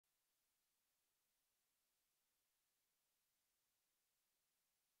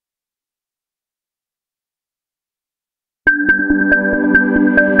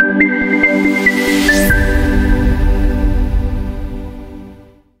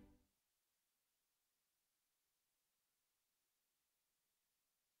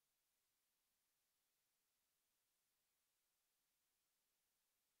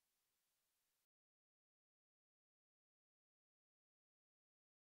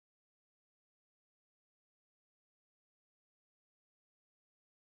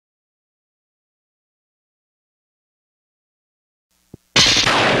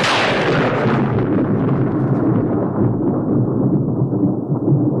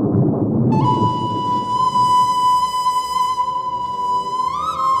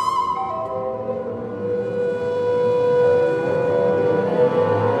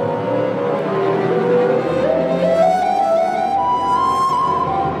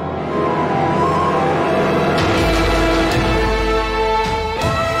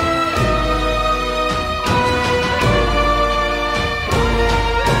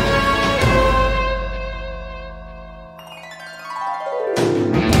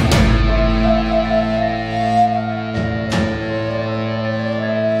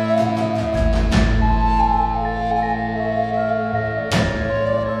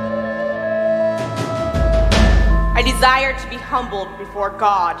humbled before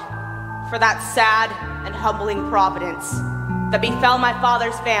God for that sad and humbling providence that befell my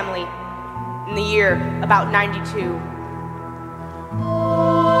father's family in the year about 92.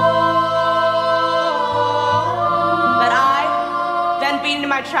 That I, then being in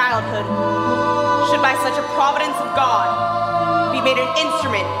my childhood, should by such a providence of God be made an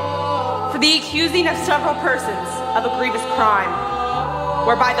instrument for the accusing of several persons of a grievous crime,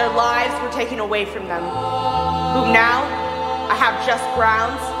 whereby their lives were taken away from them, whom now I have just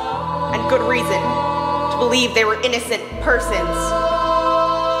grounds and good reason to believe they were innocent persons.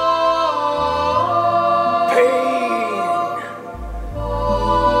 Pain.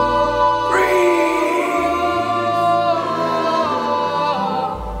 Breathe.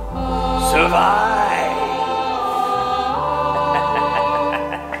 Survive.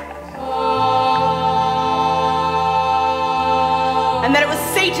 And that it was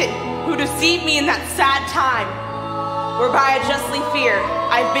Satan who deceived me in that sad time, whereby I justly fear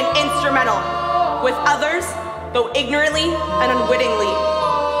I have been instrumental with others, though ignorantly and unwittingly,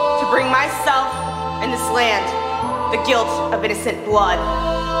 to bring myself and this land the guilt of innocent blood.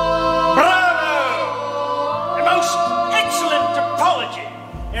 Bravo! A most excellent apology,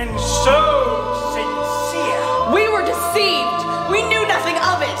 and so sincere. We were deceived. We knew nothing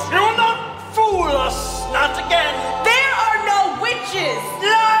of it. You will not fool us, not again. There are no witches.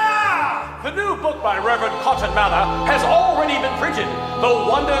 Ah! The new book by Reverend Cotton Mather has already been printed, The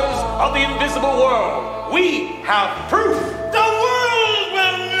Wonders of the Invisible World. We have proof. The world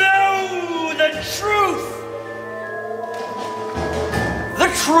will know the truth. The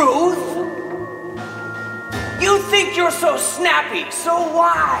truth? You think you're so snappy, so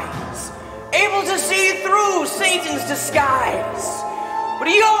wise, able to see through Satan's disguise. But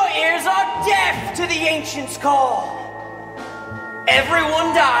your ears are deaf to the ancient's call.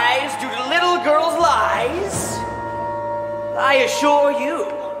 Everyone dies due to little girls' lies. I assure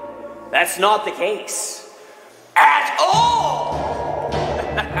you, that's not the case. At all!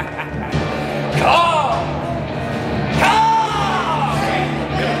 Come! Come!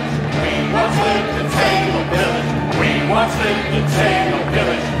 We once lived in Salem Village. We once lived in Salem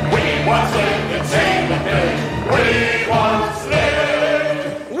Village. We once lived in Salem Village. We once lived.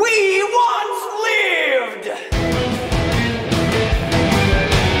 We once lived!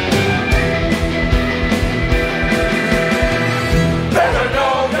 Better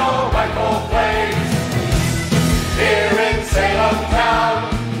know your rightful place here in Salem town.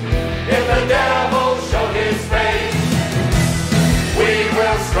 If the devil showed his face, we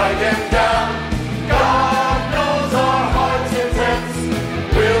will strike him down. God knows our heart's intents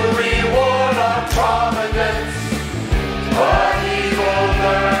will reward our providence, but evil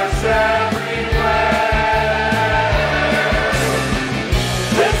lurks everywhere.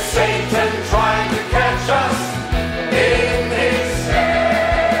 With Satan trying to catch us in his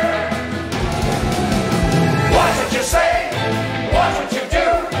snare. Watch what you say, watch what you do.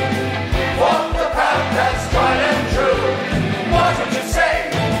 Walk the path that's tried and true. Watch what you say,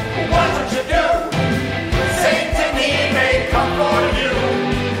 watch what you do. Satan, he may come for you.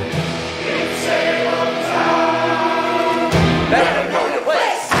 In Salem town. Better know your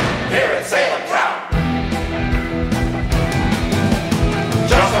place here in Salem town.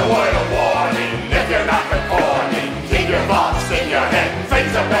 Just a word of warning, if you're not reporting, keep your thoughts in your head.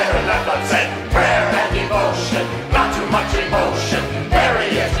 Things are better left unsaid. Prayer and devotion, not too much emotion. Bury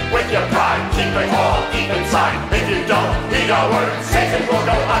it with your pride, keep it all deep inside. If you don't heed our words, Satan will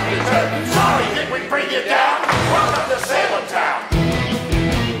go unreturned. Sorry, did we bring you down? Welcome to Salem town.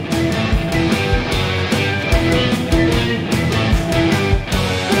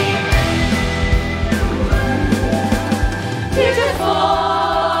 Beautiful,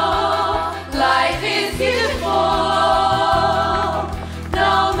 life is beautiful.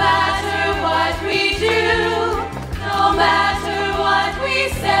 No matter what we do, no matter what we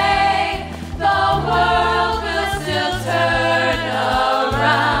say, the world will still turn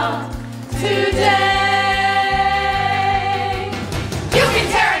around today. You can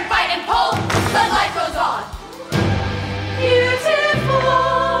tear and fight and pull, but life goes on. Beautiful.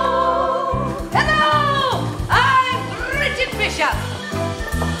 Hello, I'm Bridget Bishop.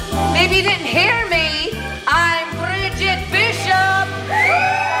 Maybe you didn't hear me. I'm Bridget Bishop.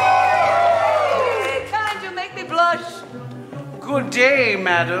 Kind of make me blush. Good day,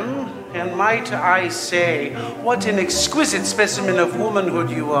 madam. And might I say, what an exquisite specimen of womanhood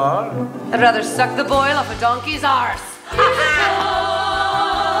you are. I'd rather suck the boil off a donkey's arse.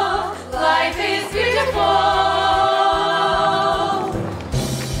 Life is beautiful.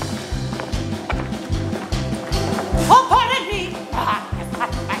 Oh, pardon me.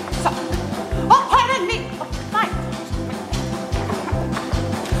 Oh, pardon me. Oh, my.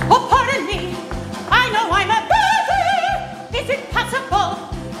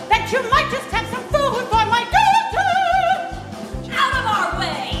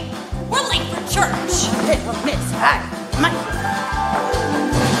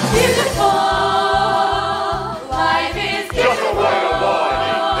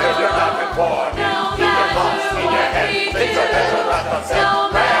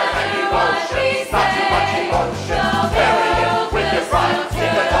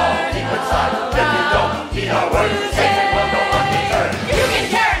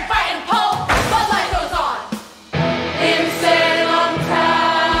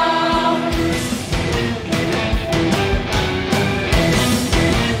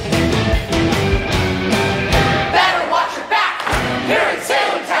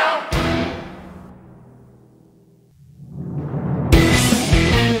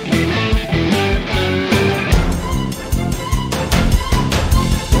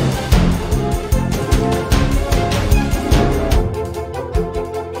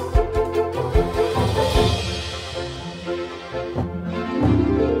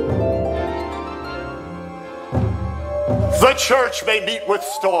 church may meet with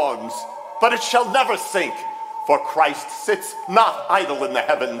storms, but it shall never sink. For Christ sits not idle in the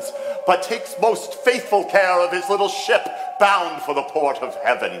heavens, but takes most faithful care of his little ship bound for the port of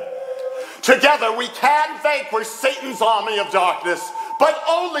heaven. Together we can vanquish Satan's army of darkness, but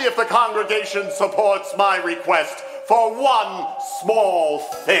only if the congregation supports my request for one small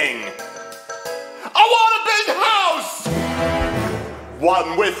thing. I want a big house!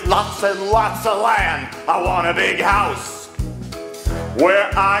 One with lots and lots of land. I want a big house where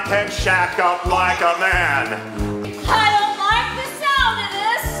I can shack up like a man. I don't like the sound of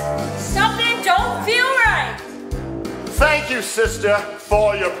this. Something don't feel right. Thank you, sister,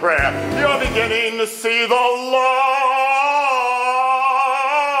 for your prayer. You're beginning to see the light.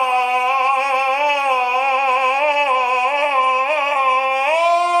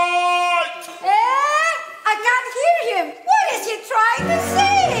 I can't hear him. What is he trying to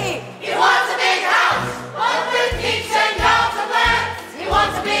say? He wants a big house, one with peaks and downs and lands. He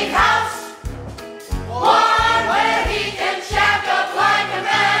wants a big house, one where he can shack up like a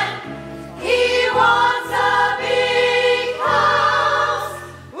man. He wants a big house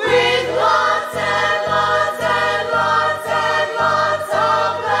with lots and lots and lots and lots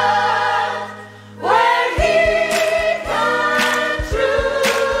of land, where he can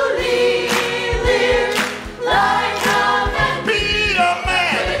truly live like a man. Be a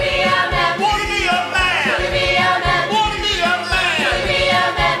man. Be a man. Want to be a man. Be a man. Want to be a man. Be a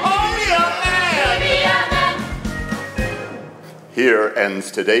man. Only a man. Be a man. Here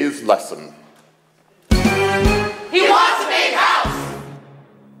ends today's lesson. He wants a big house.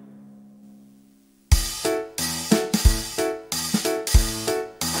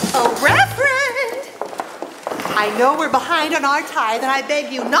 Oh, Reverend! I know we're behind on our tithe, and I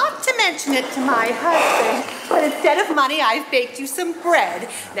beg you not to mention it to my husband. But instead of money, I've baked you some bread.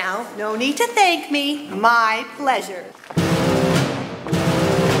 Now, no need to thank me. My pleasure.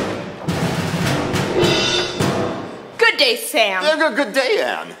 Good day, Sam. Good day,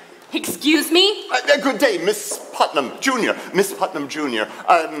 Anne. Excuse me? Good day, Miss Putnam Jr. Miss Putnam Jr.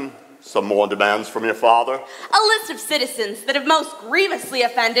 Some more demands from your father? A list of citizens that have most grievously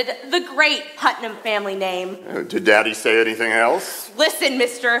offended the great Putnam family name. Did Daddy say anything else? Listen,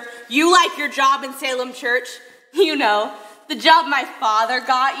 mister, you like your job in Salem Church? You know, the job my father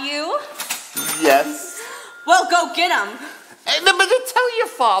got you? Yes. Well, go get him. But to tell your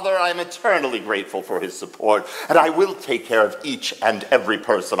father I'm eternally grateful for his support, and I will take care of each and every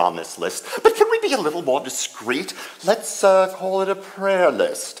person on this list. But can we be a little more discreet? Let's call it a prayer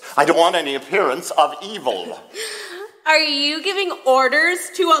list. I don't want any appearance of evil. Are you giving orders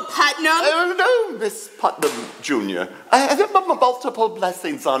to a Putnam? No, Miss Putnam Jr. Multiple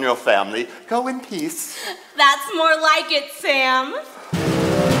blessings on your family. Go in peace. That's more like it, Sam.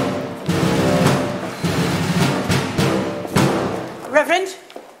 Reverend,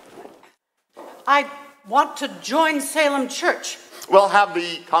 I want to join Salem Church. We'll have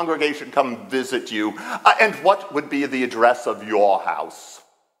the congregation come visit you. And what would be the address of your house?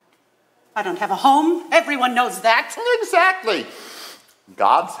 I don't have a home. Everyone knows that. Exactly.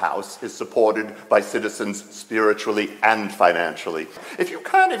 God's house is supported by citizens spiritually and financially. If you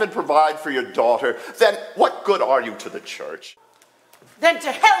can't even provide for your daughter, then what good are you to the church? Then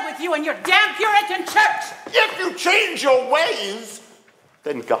to hell with you and your damn Puritan church! If you change your ways,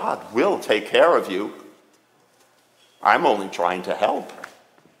 then God will take care of you. I'm only trying to help.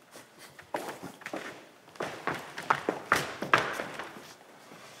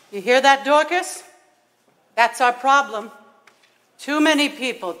 You hear that, Dorcas? That's our problem. Too many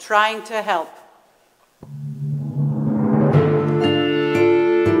people trying to help.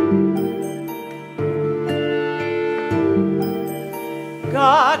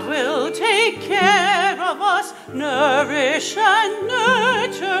 God will take care of us, nourish and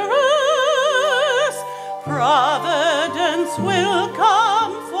nurture us. Providence will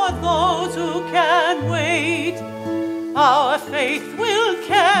come for those who can wait. Our faith will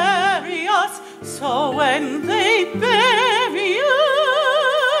carry us, so when they bury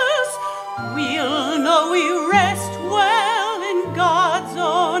us, we'll know we rest well in God's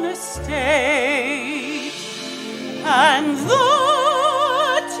own estate. And though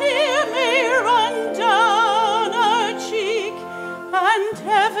tear may run down our cheek, and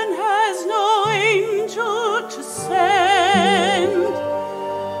heaven has no angel to send,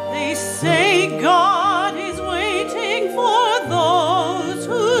 they say God is waiting for those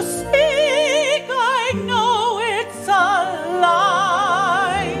who seek. I know it's a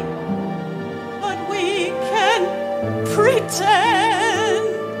lie, but we can pretend.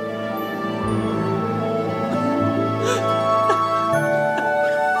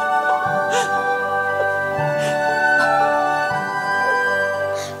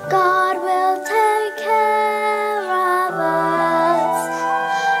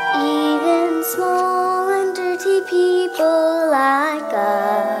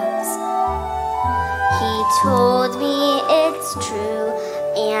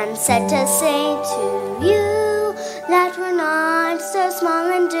 and said to say to you that we're not so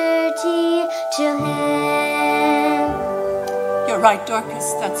small and dirty to him. You're right,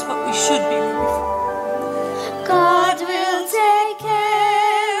 Dorcas. That's what we should be ready for. God will take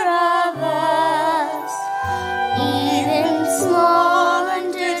care of us, even small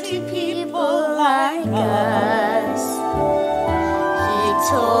and dirty people like us. He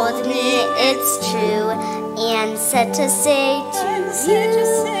told me it's true and said to say to you,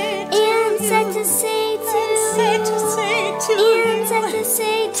 and said to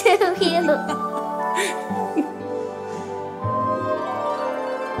say to you.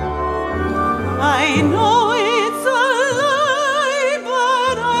 I know it's a lie,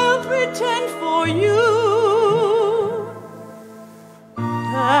 but I'll pretend for you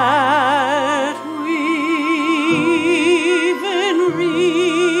that we even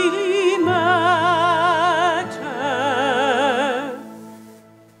really matter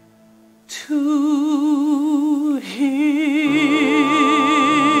to him.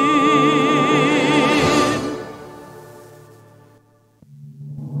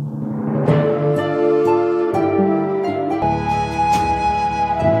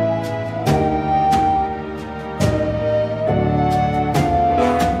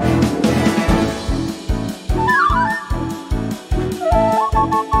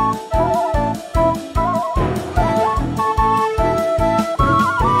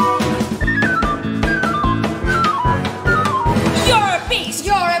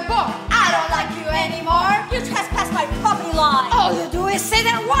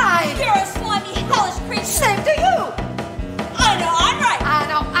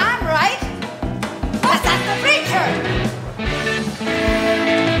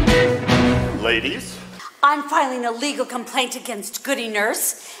 I'm filing a legal complaint against Goody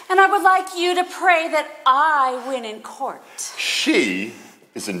Nurse, and I would like you to pray that I win in court. She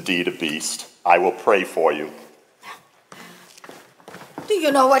is indeed a beast. I will pray for you. Do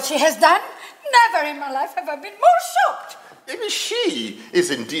you know what she has done? Never in my life have I been more shocked. She is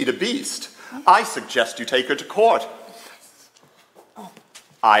indeed a beast. I suggest you take her to court.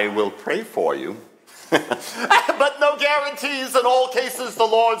 I will pray for you. But no guarantees. In all cases, the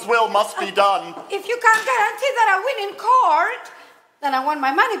Lord's will must be done. If you can't guarantee that I win in court, then I want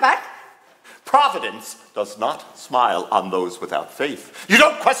my money back. Providence does not smile on those without faith. You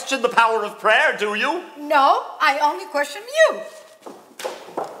don't question the power of prayer, do you? No, I only question you.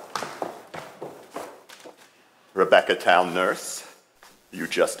 Rebecca Towne, nurse, you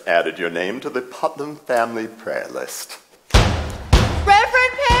just added your name to the Putnam family prayer list.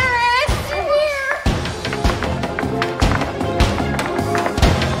 Reverend Parris, here.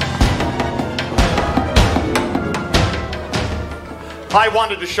 I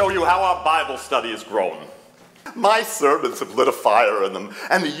wanted to show you how our Bible study has grown. My sermons have lit a fire in them,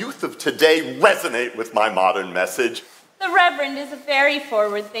 and the youth of today resonate with my modern message. The Reverend is a very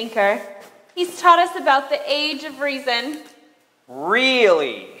forward thinker. He's taught us about the age of reason.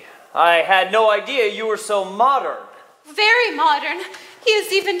 Really? I had no idea you were so modern. Very modern. He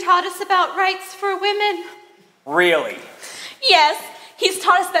has even taught us about rights for women. Really? Yes, he's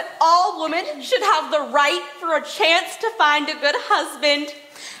taught us that all women should have the right for a chance to find a good husband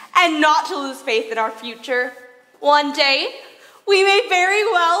and not to lose faith in our future. One day, we may very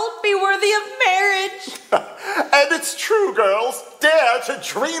well be worthy of marriage. And it's true, girls. Dare to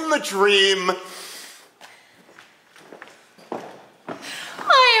dream the dream.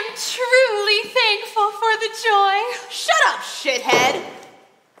 I am truly thankful for the joy. Shut up, shithead.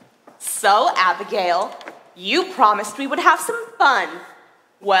 So, Abigail, you promised we would have some fun.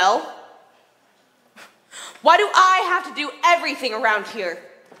 Well, why do I have to do everything around here?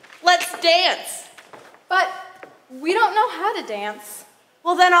 Let's dance. But we don't know how to dance.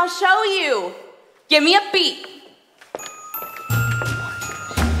 Well, then I'll show you. Give me a beat.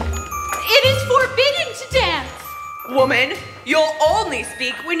 It is forbidden to dance. Woman, you'll only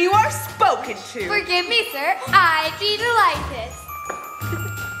speak when you are spoken to. Forgive me, sir. I'd be delighted.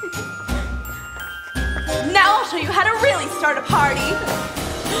 Now I'll show you how to really start a party.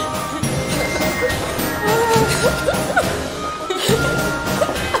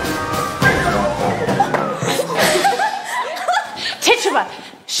 Tituba,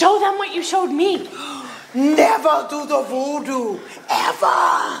 show them what you showed me. Never do the voodoo,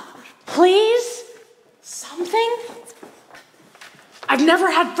 ever. Please? Something? I've never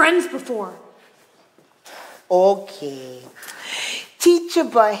had friends before. Okay.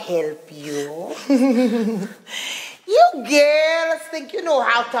 Tituba help you. You girls think you know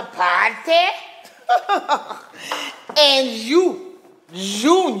how to party? And you,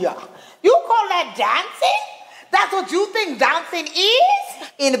 Junior, you call that dancing? That's what you think dancing is?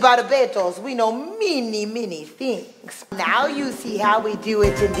 In Barbados, we know many, many things. Now you see how we do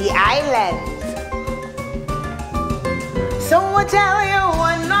it in the islands. So I tell you,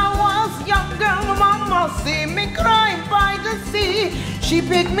 when I was younger, Mama see me crying by the sea. She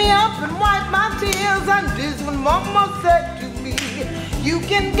picked me up and wiped my tears, and this when Mama said to me, you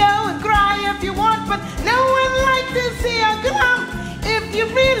can go and cry if you want, but no one likes to see a clown. If you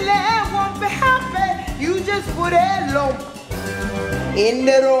really won't be happy, you just put a lump in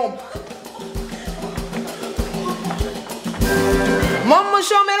the room. Mama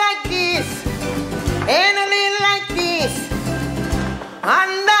show me like this, and a little like this,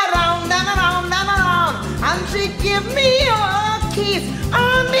 and around and around and around, and she give me a kiss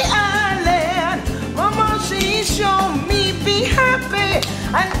on the island. Mama, she show me be happy,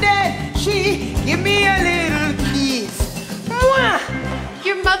 and then she give me a little kiss. Mwah!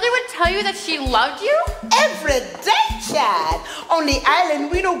 Your mother would tell you that she loved you? Every day, child. On the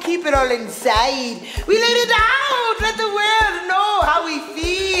island, we don't keep it all inside. We let it out, let the world know how we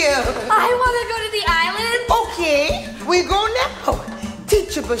feel. I want to go to the island. Okay, we go now.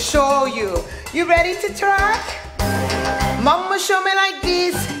 Teacher will show you. You ready to try? Mama show me like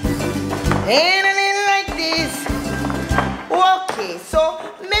this, and a little like this. Okay, so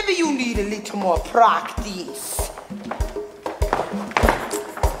maybe you need a little more practice.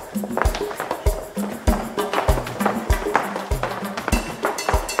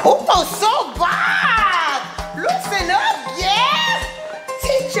 Oh, so bad! Loosen up, yeah?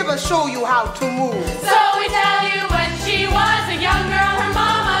 Teacher will show you how to move. So we tell you when she was a young girl, her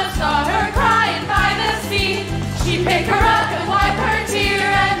mama saw her crying by the sea. She picked her up and wiped her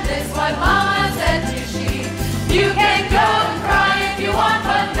tear, and this what mama said to she. You can go and cry if you want,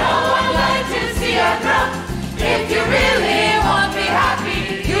 but no one likes to see a girl. If you really want to be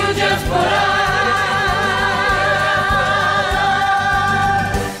happy, you just put a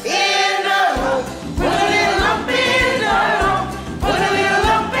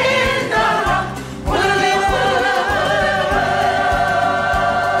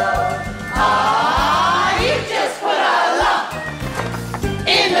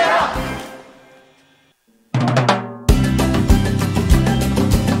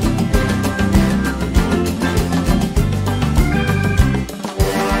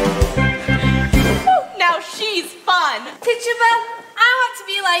Tituba, I want to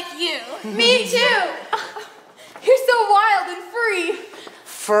be like you. Me too. You're so wild and free.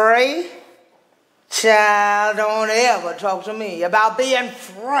 Free? Child, don't ever talk to me about being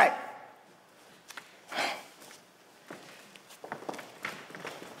free.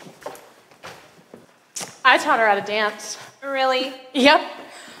 I taught her how to dance. Really? Yep.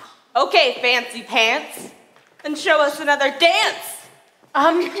 Okay, fancy pants. Then show us another dance.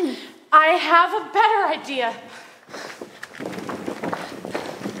 I have a better idea.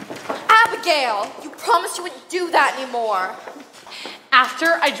 Abigail, you promised you wouldn't do that anymore.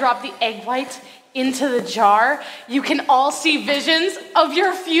 After I drop the egg white into the jar, you can all see visions of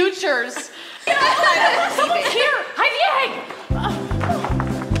your futures. Someone's here! Hide the egg!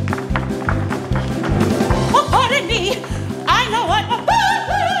 Oh, pardon me. I know what.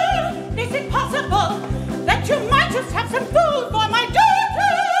 Is it possible that you might just have some food for my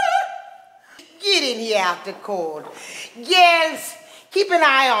daughter? Get in here after cold. Yes. Keep an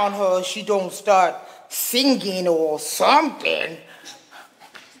eye on her. She don't start singing or something.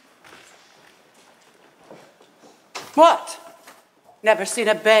 What? Never seen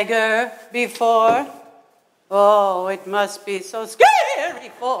a beggar before? Oh, it must be so scary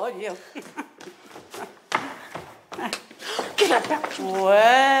for you.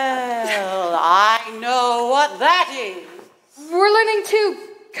 Well, I know what that is. We're learning to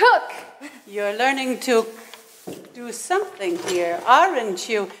cook. You're learning to do something here, aren't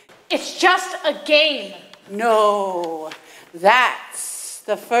you? It's just a game. No, that's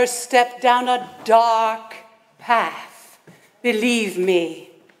the first step down a dark path. Believe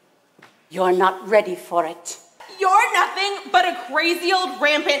me, you're not ready for it. You're nothing but a crazy old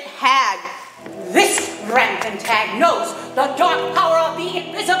rampant hag. This rampant hag knows the dark power of the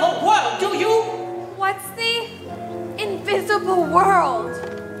invisible world, do you? What's the invisible world?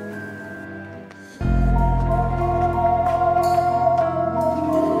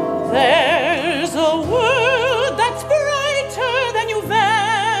 There's a world that's brighter than you've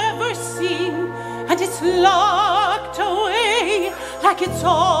ever seen, and it's locked away like it's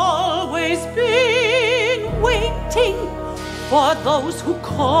always been, waiting for those who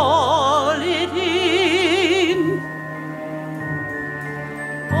call it in.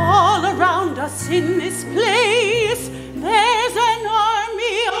 All around us in this place, there's an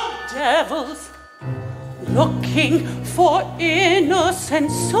army of devils looking for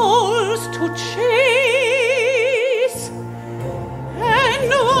innocent souls to chase. And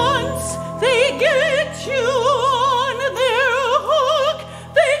once they get you on their hook,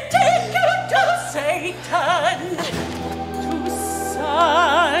 they take you to Satan to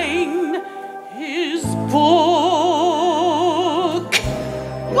sign his book.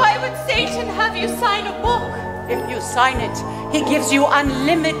 Why would Satan have you sign a book? If you sign it, he gives you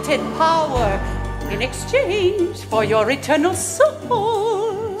unlimited power in exchange for your eternal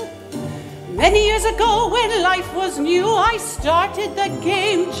soul. Many years ago, when life was new, I started the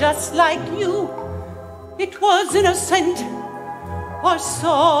game just like you. It was innocent, or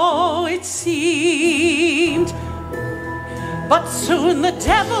so it seemed. But soon the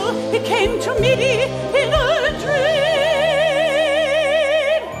devil, he came to me in a dream.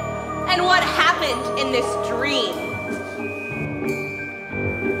 And what happened in this dream?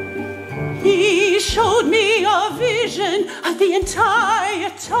 He showed me a vision of the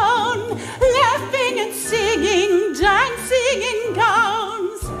entire town, laughing and singing, dancing in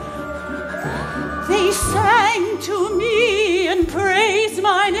gowns. They sang to me and praised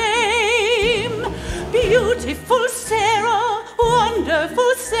my name. Beautiful Sarah,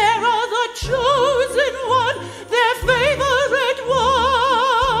 wonderful Sarah, the chosen one, their favorite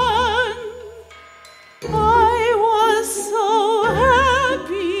one. I was so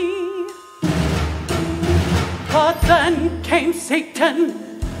happy. But then came Satan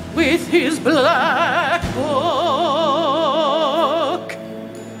with his black book.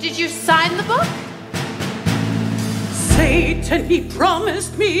 Did you sign the book? Satan, he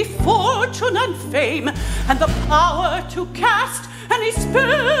promised me fortune and fame and the power to cast any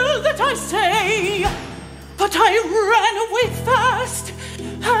spell that I say. But I ran away fast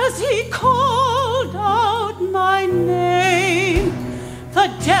as he called out my name. The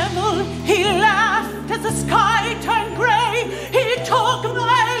devil, he laughed as the sky turned gray. He took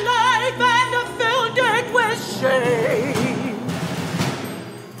my life and filled it with shame.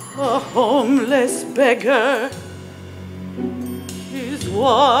 A homeless beggar is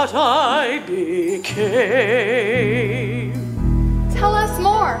what I became. Tell us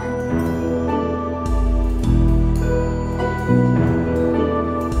more.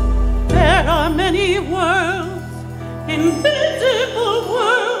 There are many worlds, invisible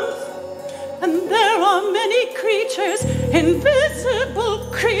worlds, and there are many creatures, invisible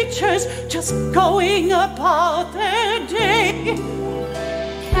creatures, just going about their day.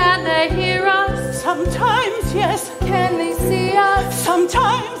 Can they hear us? Sometimes, yes. Can they see us?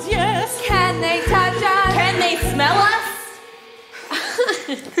 Sometimes, yes. Can they touch us? Can they smell us?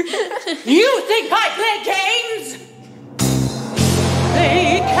 You think I play games?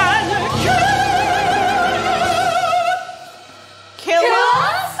 They can kill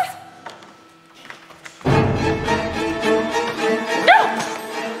us? No!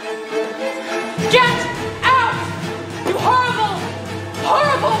 Get out! You horrible,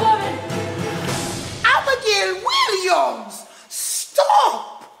 horrible woman! Abigail Williams! Stop!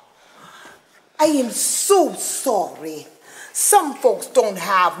 I am so sorry. Some folks don't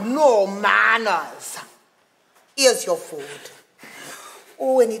have no manners. Here's your food.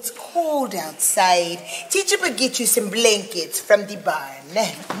 Oh, and it's cold outside. Tituba get you some blankets from the barn.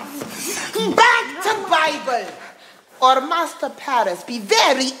 Back to Bible, or Master Parris be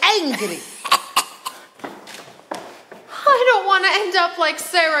very angry. I don't want to end up like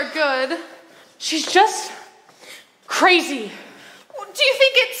Sarah Good. She's just crazy. Do you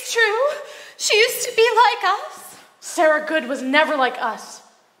think it's true? She used to be like us? Sarah Good was never like us.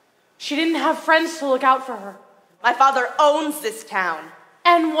 She didn't have friends to look out for her. My father owns this town.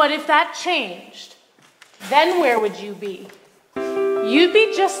 And what if that changed? Then where would you be? You'd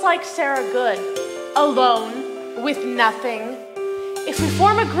be just like Sarah Good, alone, with nothing. If we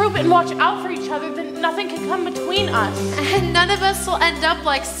form a group and watch out for each other, then nothing can come between us. And none of us will end up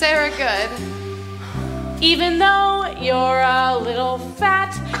like Sarah Good. Even though you're a little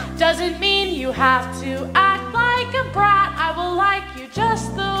fat, doesn't mean you have to act like a brat. I will like you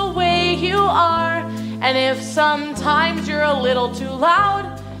just the way you are. And if sometimes you're a little too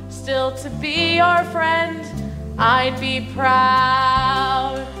loud, still to be your friend, I'd be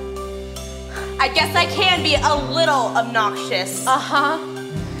proud. I guess I can be a little obnoxious. Uh-huh.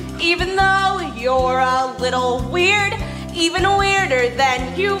 Even though you're a little weird, even weirder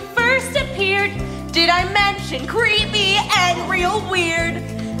than you first appeared. Did I mention creepy and real weird?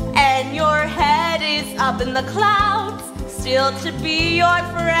 And your head is up in the clouds, still to be your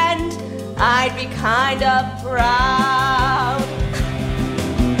friend, I'd be kind of proud.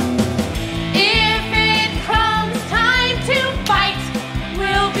 If it comes time to fight,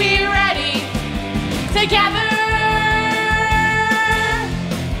 we'll be ready to together.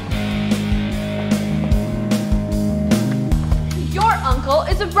 Your uncle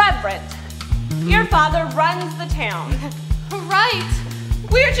is a reverend. Your father runs the town. Right.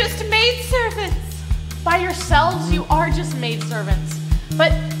 We're just maidservants. By yourselves, you are just maidservants.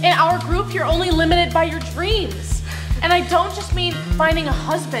 But in our group, you're only limited by your dreams. And I don't just mean finding a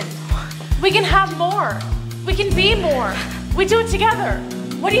husband. We can have more. We can be more. We do it together.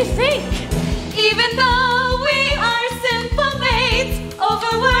 What do you think? Even though we are simple maids,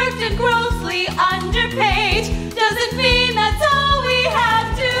 overworked and grossly underpaid, doesn't mean that's all we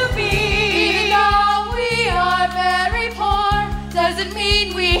have to be. Even though we are very poor, doesn't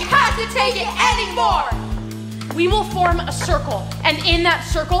mean we have to take it anymore. We will form a circle, and in that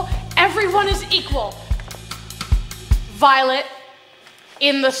circle, everyone is equal. Violet,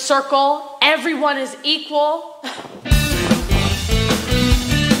 in the circle, everyone is equal.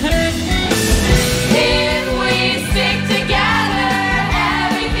 If we stick together,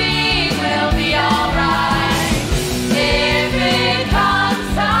 everything will be alright. If it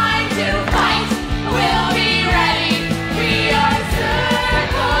comes time to fight, we'll be ready. We are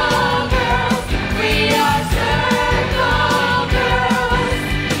circle girls. We are circle girls.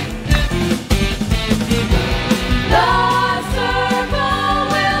 The circle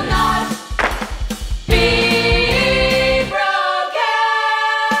will not be broken.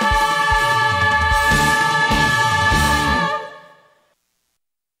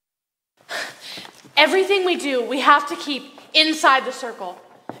 Everything we do, we have to keep inside the circle.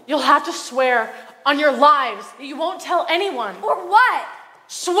 You'll have to swear on your lives that you won't tell anyone. Or what?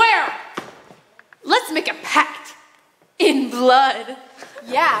 Swear! Let's make a pact. In blood.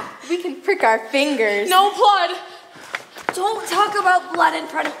 Yeah, we can prick our fingers. No blood! Don't talk about blood in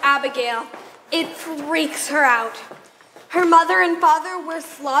front of Abigail. It freaks her out. Her mother and father were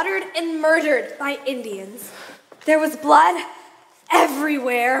slaughtered and murdered by Indians. There was blood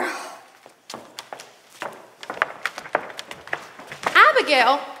everywhere.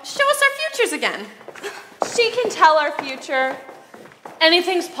 Abigail, show us our futures again. She can tell our future.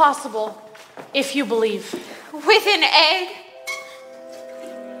 Anything's possible if you believe. With an egg.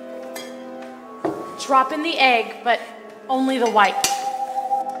 Drop in the egg, but only the white.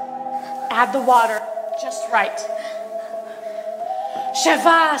 Add the water just right.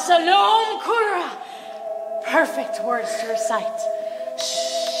 Sheva Salom Kura. Perfect words to recite.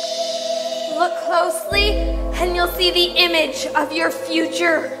 Look closely, and you'll see the image of your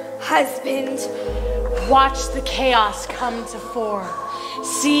future husband. Watch the chaos come to fore.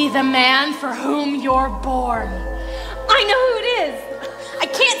 See the man for whom you're born. I know who it is. I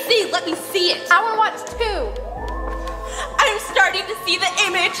can't see. Let me see it. I want to watch too. I'm starting to see the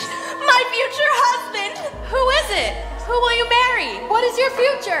image. My future husband. Who is it? Who will you marry? What is your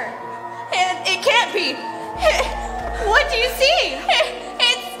future? It can't be. What do you see?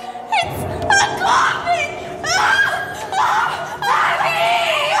 It's a coffin.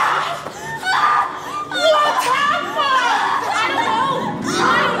 What happened? I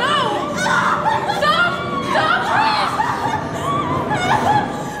don't know. Stop, please.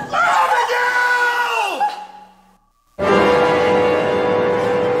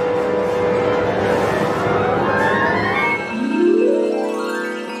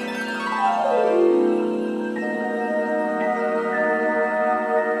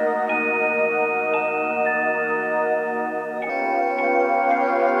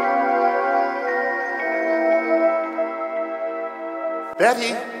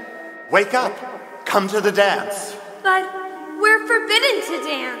 Betty, wake up. Come to the dance. But we're forbidden to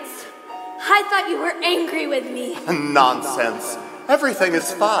dance. I thought you were angry with me. Nonsense. Everything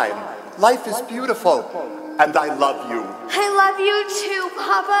is fine. Life is beautiful. And I love you. I love you too,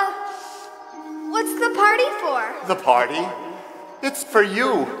 Papa. What's the party for? The party? It's for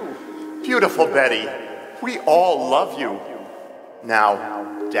you. Beautiful Betty. We all love you. Now,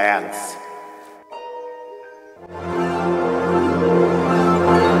 dance.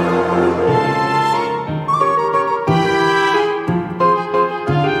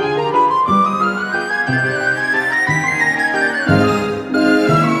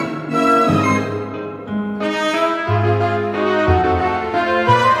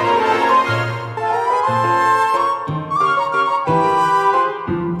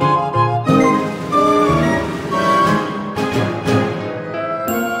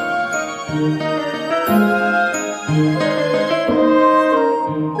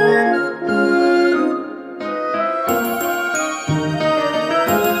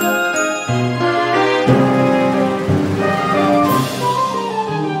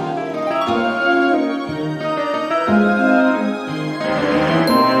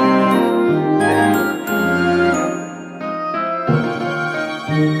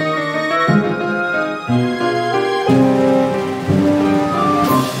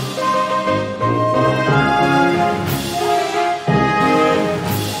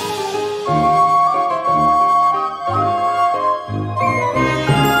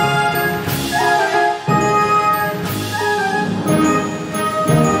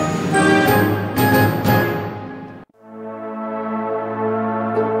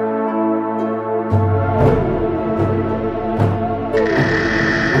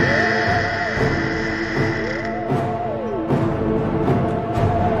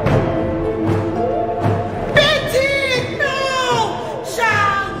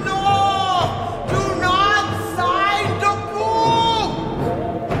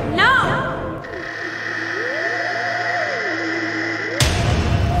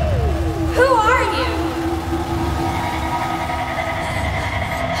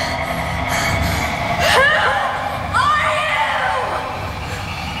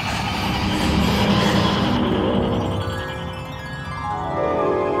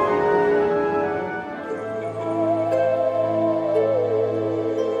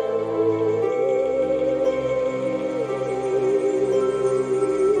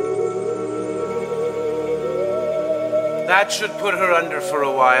 That should put her under for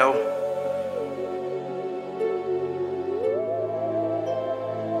a while.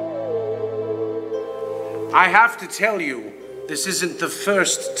 I have to tell you, this isn't the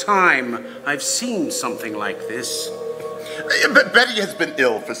first time I've seen something like this. But Betty has been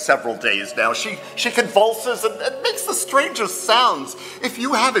ill for several days now. She convulses and makes the strangest sounds. If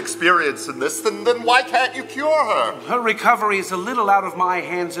you have experience in this, then why can't you cure her? Her recovery is a little out of my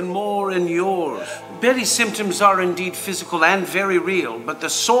hands and more in yours. Betty's symptoms are indeed physical and very real, but the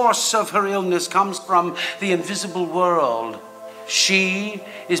source of her illness comes from the invisible world. She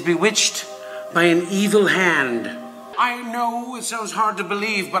is bewitched by an evil hand. I know it sounds hard to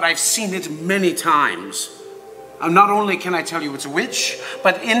believe, but I've seen it many times. Not only can I tell you it's a witch,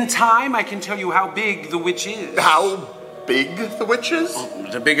 but in time I can tell you how big the witch is. How big the witch is? Oh,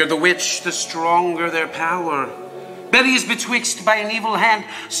 the bigger the witch, the stronger their power. Betty is betwixt by an evil hand.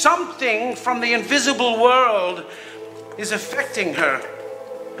 Something from the invisible world is affecting her.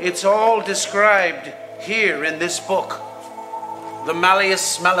 It's all described here in this book. The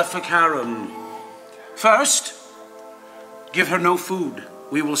Malleus Maleficarum. First, give her no food.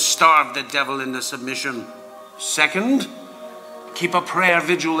 We will starve the devil into submission. Second, keep a prayer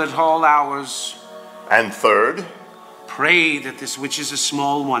vigil at all hours. And third? Pray that this witch is a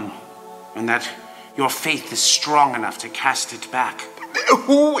small one, and that your faith is strong enough to cast it back.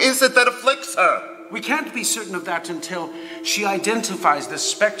 Who is it that afflicts her? We can't be certain of that until she identifies the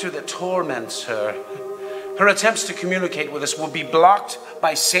specter that torments her. Her attempts to communicate with us will be blocked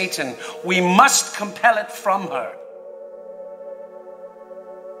by Satan. We must compel it from her.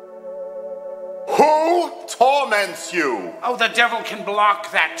 Who torments you? Oh, the devil can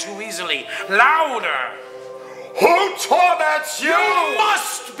block that too easily. Louder! Who torments you? You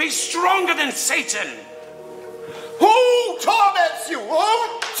must be stronger than Satan. Who torments you?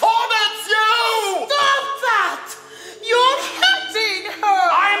 Who torments you? Stop that! You're hurting her!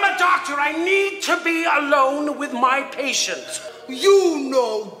 I'm a doctor. I need to be alone with my patient. You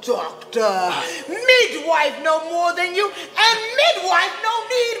know, doctor. Midwife know more than you, and midwife no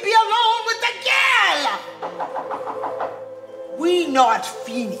need be alone with the gal. We not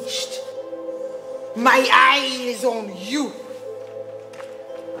finished. My eye is on you.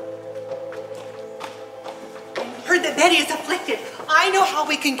 Heard that Betty is afflicted. I know how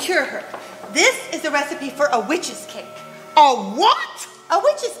we can cure her. This is a recipe for a witch's cake. A what? A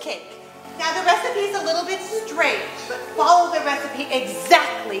witch's cake. Now, the recipe is a little bit strange, but follow the recipe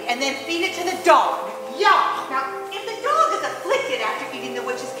exactly and then feed it to the dog. Yeah. Now, if the dog is afflicted after eating the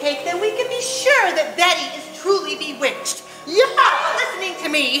witch's cake, then we can be sure that Betty is truly bewitched. Yeah. Listening to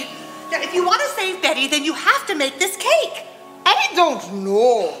me. Now, if you want to save Betty, then you have to make this cake. I don't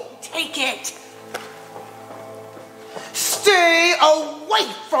know. Take it. Stay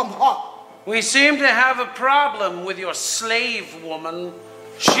away from her. We seem to have a problem with your slave woman.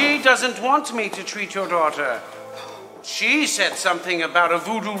 She doesn't want me to treat your daughter. She said something about a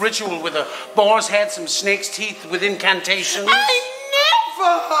voodoo ritual with a boar's head, some snake's teeth with incantations. I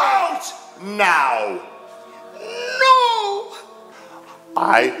never! Out now! No!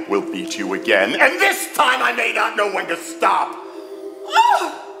 I will beat you again, and this time I may not know when to stop.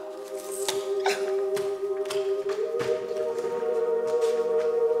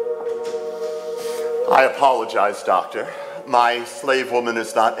 I apologize, Doctor. My slave woman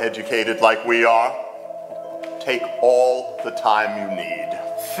is not educated like we are. Take all the time you need.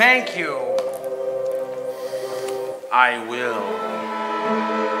 Thank you. I will.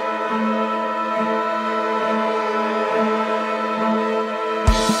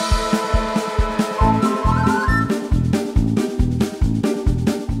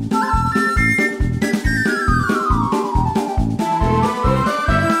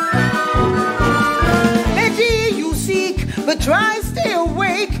 try stay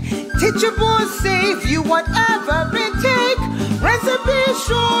awake. Tituba save you whatever it take. Recipe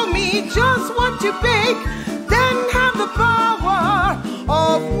show me just what to bake. Then have the power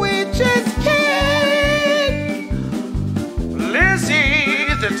of witch's cake. Lizzie,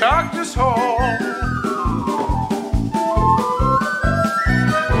 the doctor's home.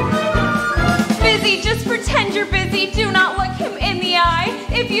 Busy, just pretend you're busy. Do not look him in the eye.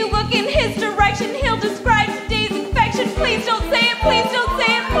 If you look in his direction, he'll describe today's infection. Please don't say it, please don't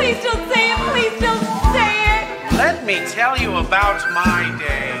say it, please don't say it, please don't say it. Let me tell you about my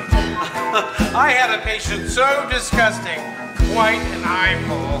day. I had a patient so disgusting, quite an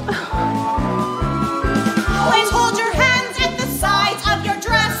eyeful. Always hold your hands at the sides of your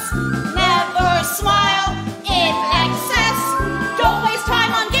dress. Never smile in excess. Don't waste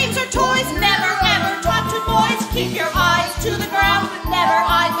time on games or toys. Never ever talk to boys. Keep your eyes to the ground. Never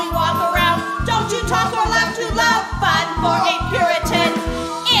idly walk around. Don't you talk or laugh too loud. Fun for a Puritan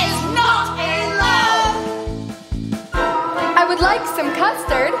is not in love. I would like some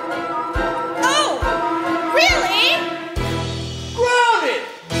custard. Oh, really? Grounded!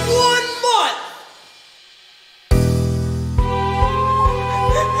 1 month!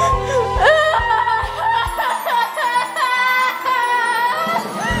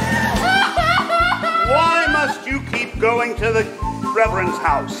 Why must you keep going to the Reverend's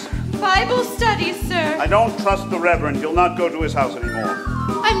house? Bible study, sir. I don't trust the Reverend. You'll not go to his house anymore.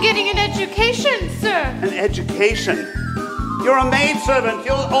 I'm getting an education, sir. An education? You're a maidservant.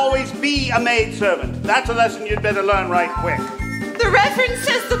 You'll always be a maidservant. That's a lesson you'd better learn right quick. The Reverend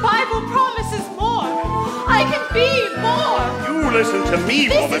says the Bible promises more. I can be more. You listen to me,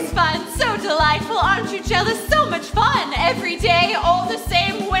 woman. This is fun, so delightful. Aren't you jealous? So much fun. Every day, all the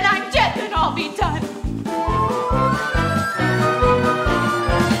same. When I'm dead, then I'll be done.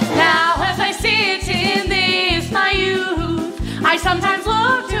 Now as I sit in this my youth, I sometimes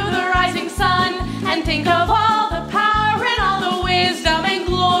look to the rising sun and think of all the power and all the wisdom and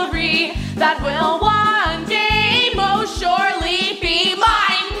glory that will one day most surely be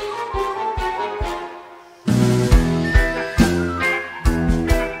mine.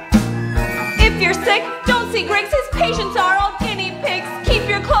 If you're sick, don't see Griggs. His patients are all guinea pigs. Keep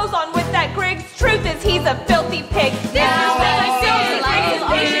your clothes on with that Griggs. Truth is, he's a filthy pig. This is what I say. His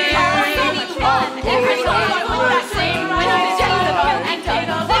patients are all so much fun. Every clothes on with that same right. He's just a filthy pig.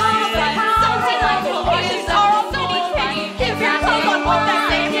 This is fun. So delightful. Patients are all guinea pigs. Keep your clothes on with that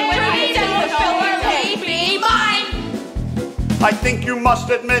same. Truth is, just a filthy pig. Be mine. I think you must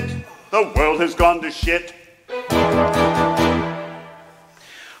admit the world has gone to shit.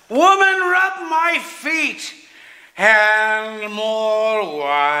 Woman, rub my feet and more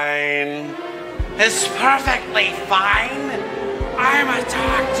wine. It's perfectly fine. I'm a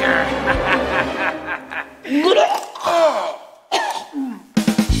doctor.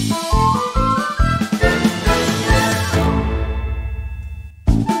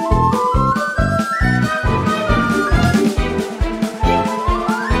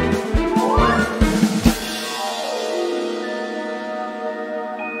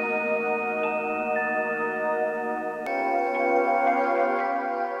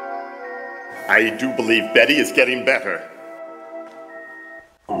 I do believe Betty is getting better.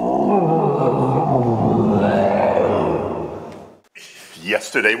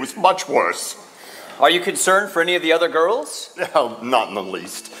 Yesterday was much worse. Are you concerned for any of the other girls? Oh, not in the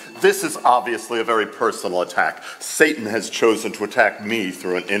least. This is obviously a very personal attack. Satan has chosen to attack me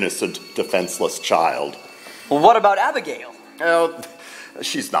through an innocent, defenseless child. Well, what about Abigail? Oh,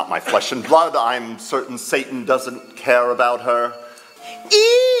 she's not my flesh and blood. I'm certain Satan doesn't care about her.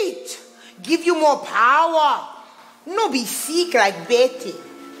 Eat! Give you more power. No be sick like Betty.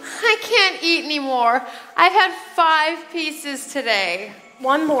 I can't eat anymore. I've had 5 pieces today.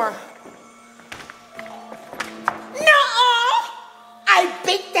 1 more. No! I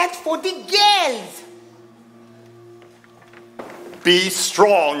baked that for the girls. Be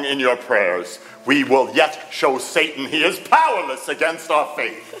strong in your prayers. We will yet show Satan he is powerless against our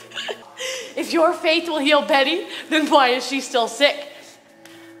faith. If your faith will heal Betty, then why is she still sick?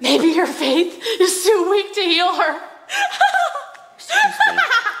 Maybe your faith is too weak to heal her. Excuse me.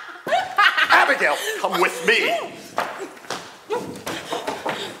 Abigail, come with me.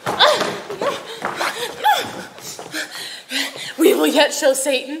 We will yet show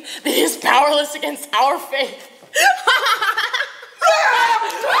Satan that he is powerless against our faith.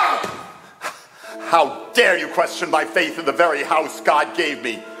 How dare you question my faith in the very house God gave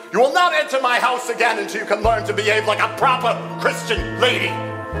me? You will not enter my house again until you can learn to behave like a proper Christian lady.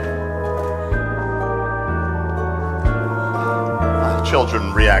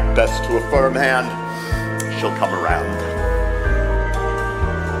 Children react best to a firm hand. She'll come around.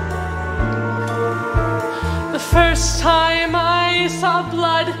 first time I saw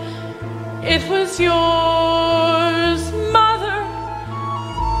blood, it was yours, Mother.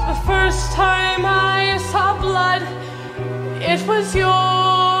 The first time I saw blood, it was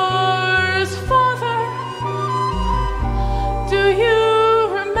yours, Father. Do you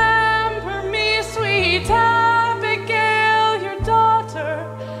remember me, sweet Abigail, your daughter?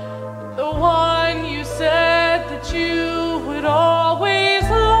 The one you said that you would always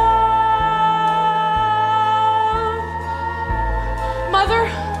love? Mother,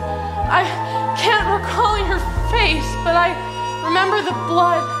 I can't recall your face, but I remember the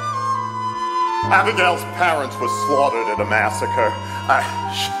blood. Abigail's parents were slaughtered in a massacre.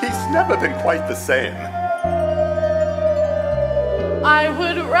 She's never been quite the same. I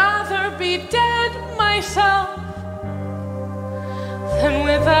would rather be dead myself than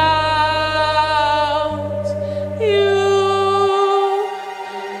without you.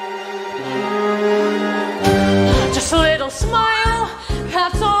 Just a little smile,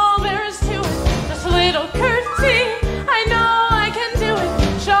 that's all there is to it. Just a little curtsy, I know I can do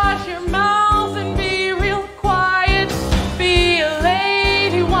it. Shut your mouth and be real quiet. Be a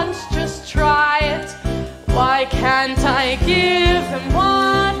lady once, just try it. Why can't I give them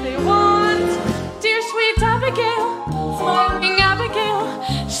what they want? Dear sweet Abigail, smiling Abigail,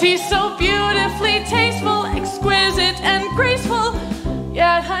 she's so beautifully tasteful, exquisite and graceful,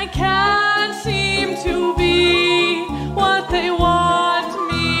 yet I can't seem to be what they want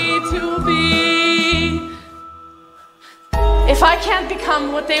me to be. If I can't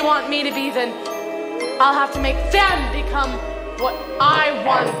become what they want me to be, then I'll have to make them become what I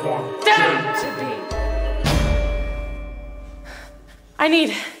want them to be. I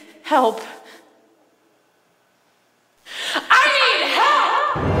need help. I need help!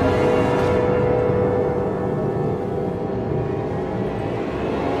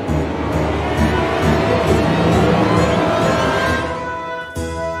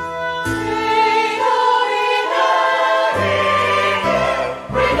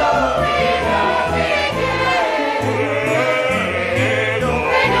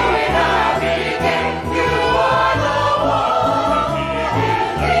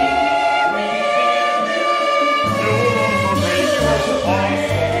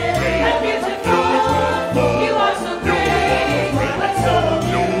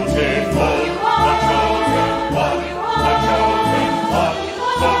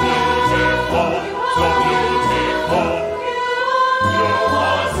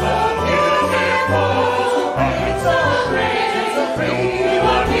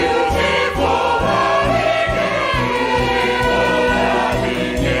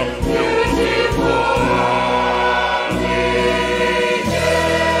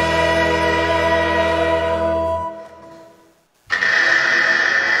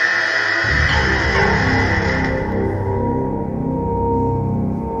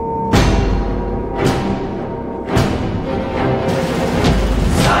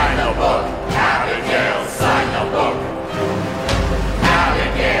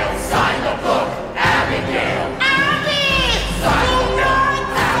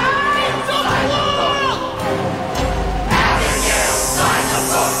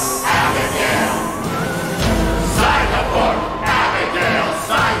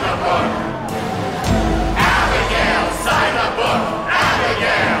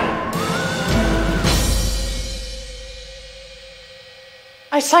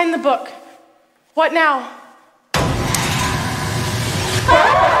 I signed the book. What now?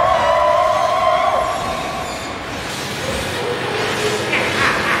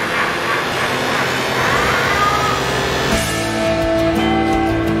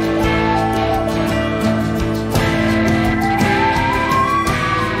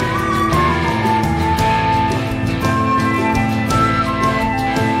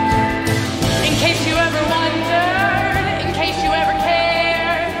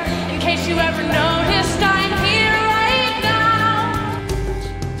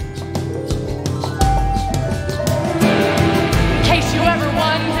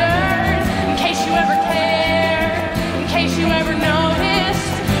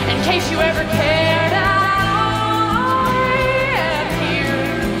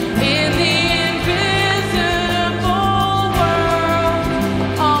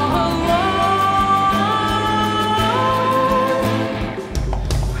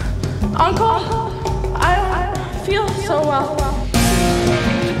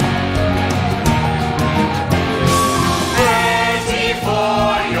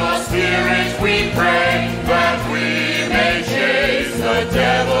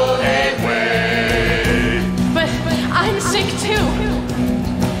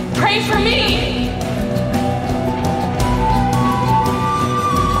 For me.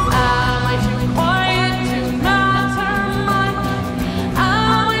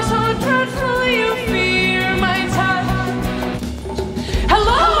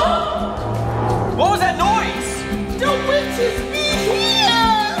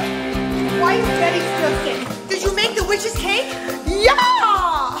 witch's cake?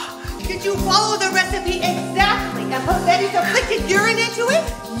 Yeah! Did you follow the recipe exactly and put Betty's afflicted urine into it?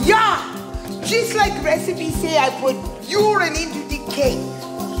 Yeah! Just like recipe say, I put urine into the cake.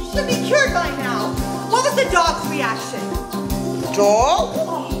 She should be cured by now. What was the dog's reaction?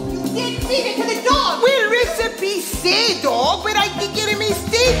 Dog? You did feed it to the dog. Well, recipe say dog, but I did get a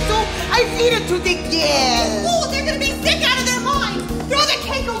mistake, so I feed it to the girl. Oh, they're gonna be sick out of their minds. Throw the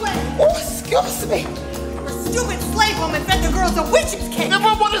cake away. Oh, excuse me. The stupid slave woman fed the girls a witch's cake. Now,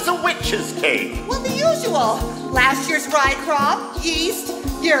 what is a witch's cake? Well, the usual. Last year's rye crop, yeast,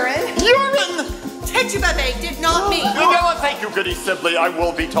 urine. Urine! Tituba baked it, not me. You know what? Thank you, goody Sibley. I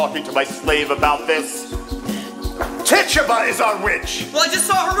will be talking to my slave about this. Tituba is our witch. Well, I just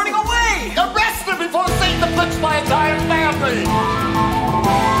saw her running away. Arrest her before Satan afflicts my entire family.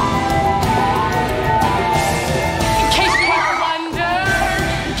 In case you ever wonder,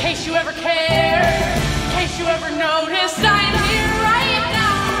 in case you ever care, in case you ever noticed, I'm here right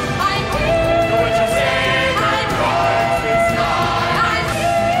now. I'm here. Do what you say. I'm Rise the sky. I'm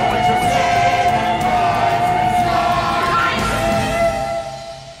here. Do what you say. Rise the sky.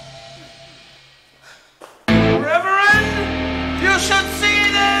 Reverend, you should see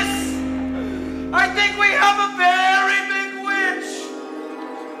this. I think we have a very big witch.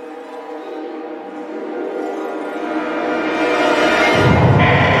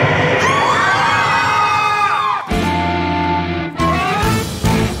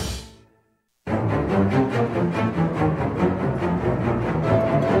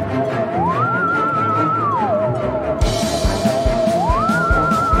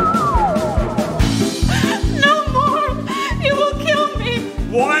 No more! You will kill me!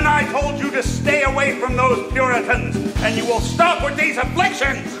 Woman, I told you to stay away from those Puritans, and you will stop with these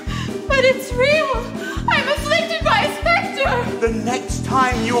afflictions! But it's real! I'm afflicted by a specter! The next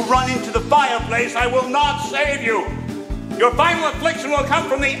time you run into the fireplace, I will not save you! Your final affliction will come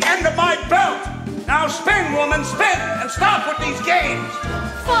from the end of my belt! Now spin, woman, spin, and stop with these games!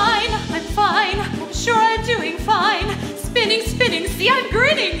 Fine, I'm fine. I'm sure I'm doing fine. Spinning, spinning, see I'm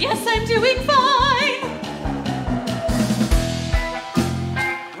grinning. Yes, I'm doing fine.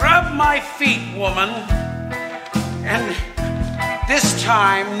 Rub my feet, woman. And this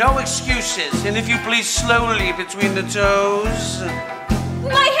time, no excuses. And if you please, slowly between the toes.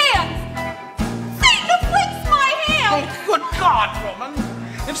 My hands! Satan afflicts my hands! Oh, good God, woman.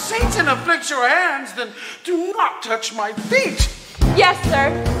 If Satan afflicts your hands, then do not touch my feet. Yes,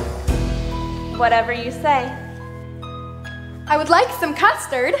 sir. Whatever you say. I would like some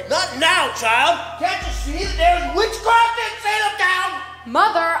custard. Not now, child. Can't you see that there's witchcraft in Salem Town?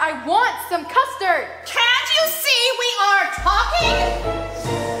 Mother, I want some custard. Can't you see we are talking?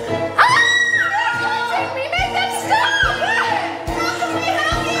 Ah! We make them stop! How can we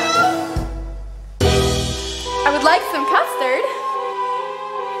help you? I would like some custard.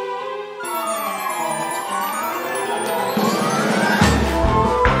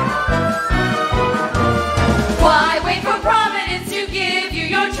 Why wait for Providence to give you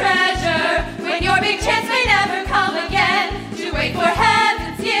your treasure when your big chance may never come again? To wait for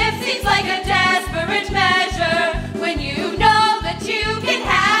heaven's gift seems like a desperate measure when you know that you can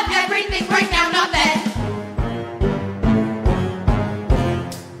have everything right now, not then.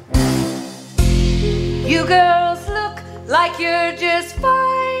 You girls look like you're just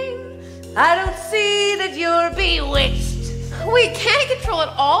fine. I don't see that you're bewitched. We can't control it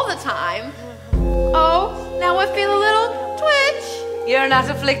all the time. Oh, now I feel a little twitch. You're not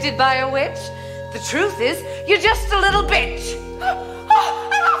afflicted by a witch. The truth is, you're just a little bitch.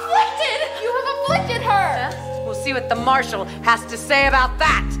 I'm afflicted! You have afflicted her! We'll see what the marshal has to say about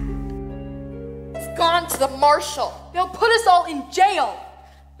that. It's gone to the marshal. They'll put us all in jail.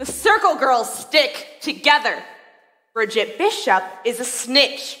 The Circle Girls stick together. Bridget Bishop is a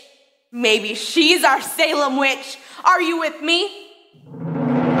snitch. Maybe she's our Salem witch. Are you with me?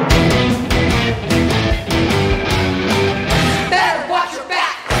 Better watch your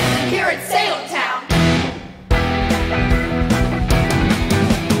back here in Salem Town.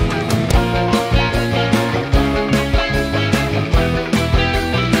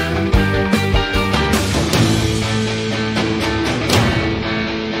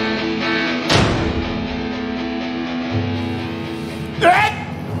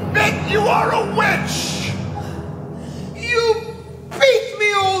 You are a witch! You beat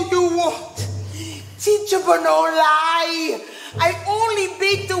me all you want. Tituba no lie. I only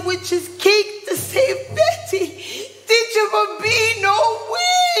baked the witch's cake to save Betty. Tituba be no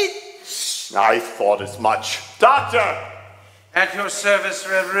witch. I thought as much. Doctor! At your service,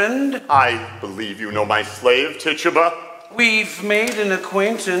 Reverend. I believe you know my slave, Tituba. We've made an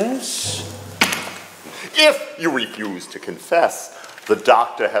acquaintance. If you refuse to confess, the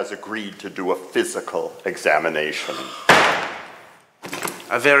doctor has agreed to do a physical examination.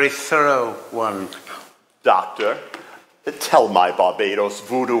 A very thorough one. Doctor, tell my Barbados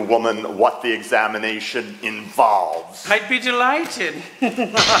voodoo woman what the examination involves. I'd be delighted.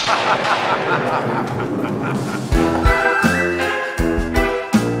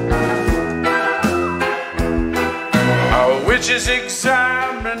 A witch's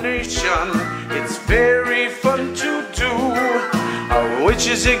examination, it's very fun to do. A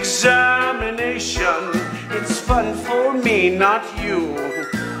witch's examination, it's fun for me, not you.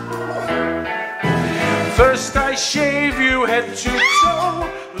 First I shave you head to toe,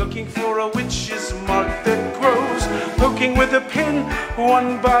 looking for a witch's mark that grows, poking with a pin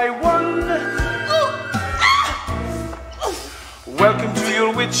one by one. Welcome to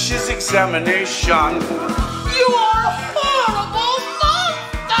your witch's examination. You are a horrible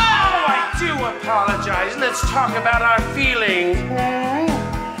monster! Oh, I do apologize. Let's talk about our feelings.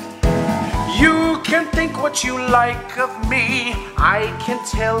 You can think what you like of me. I can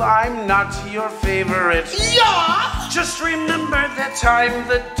tell I'm not your favorite. Yeah! Just remember that I'm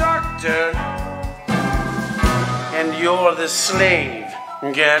the doctor and you're the slave.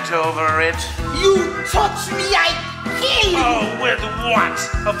 Get over it. You touch me, I kill you! Oh, with what?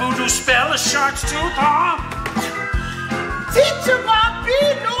 A voodoo spell? A shark's tooth, huh? Tituba, be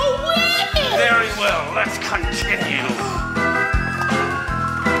no way! Very well, let's continue.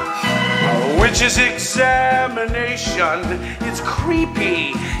 A witch's examination, it's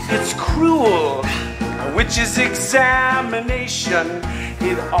creepy, it's cruel. A witch's examination,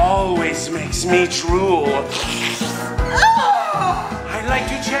 it always makes me drool. I like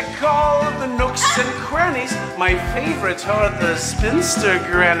to check all of the nooks and crannies. My favorites are the spinster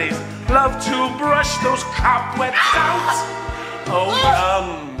grannies. Love to brush those cobwebs out. Oh,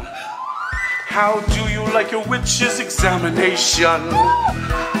 how do you like a witch's examination?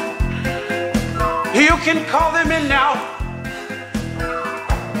 You can call them in now.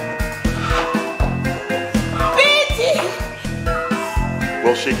 Betty!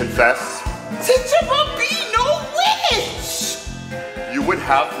 Will she confess? Tituba be no witch! You would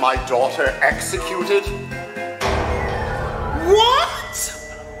have my daughter executed? What?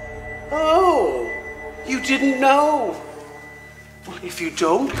 Oh, you didn't know. Well, if you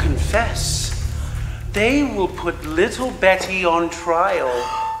don't confess, they will put little Betty on trial.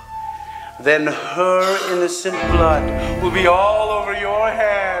 Then her innocent blood will be all over your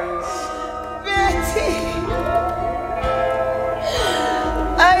hands. Betty!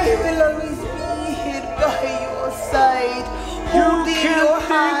 I will always be here by your side. You can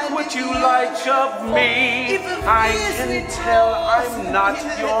think what you like of me. I can tell I'm not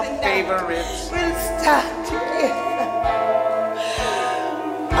your favorite. We'll stand together.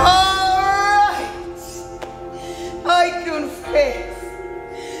 All right. I confess.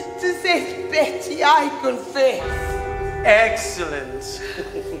 To save Betty, I confess. Excellent.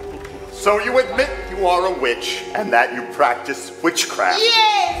 So you admit you are a witch and that you practice witchcraft?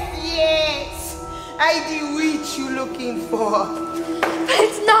 Yes. I the witch you looking for. But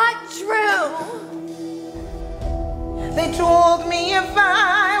it's not true. They told me if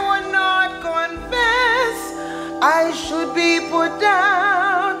I would not confess, I should be put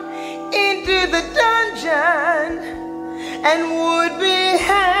down into the dungeon and would be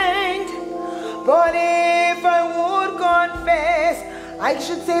hanged. But if I would confess, I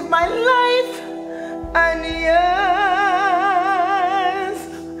should save my life and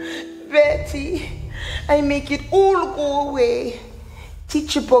yours. Betty, I make it all go away.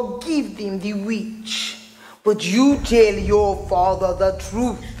 Tituba give them the witch. But you tell your father the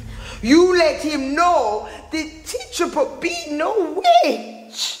truth. You let him know that Tituba be no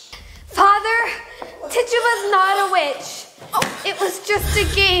witch. Father, Tituba's not a witch. It was just a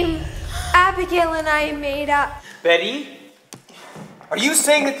game Abigail and I made up. Betty, are you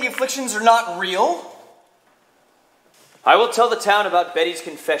saying that the afflictions are not real? I will tell the town about Betty's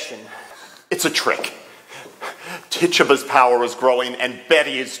confession. It's a trick. Tituba's power is growing and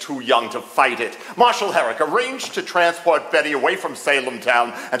Betty is too young to fight it. Marshal Herrick arranged to transport Betty away from Salem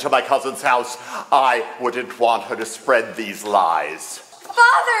town and to my cousin's house. I wouldn't want her to spread these lies. Father,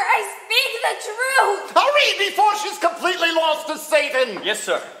 I speak the truth. Hurry before she's completely lost to Satan. Yes,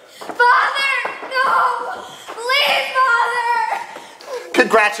 sir. Father, no! Please, Father!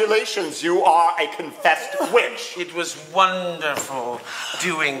 Congratulations, you are a confessed witch. It was wonderful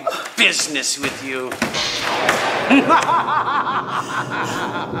doing business with you.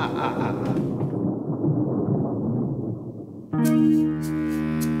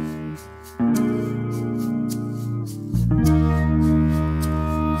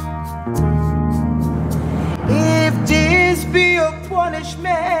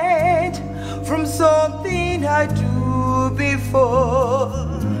 punishment from something I do before.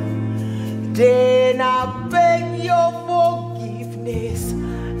 Then I beg your forgiveness.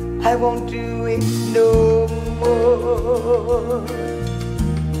 I won't do it no more.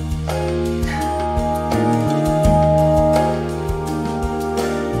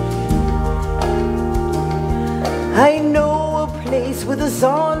 I know a place where the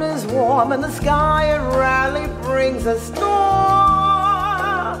sun is warm and the sky rarely brings a storm.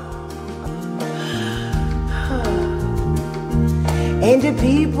 And the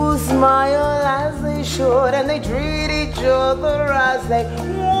people smile as they should, and they treat each other as they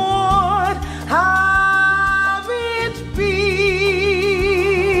would have it be.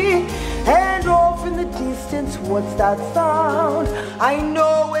 And off in the distance, what's that sound? I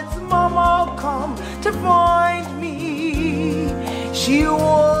know it's Mama come to find me. She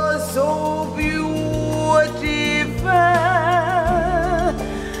was so beautiful.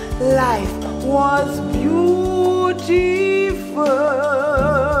 Life was beautiful.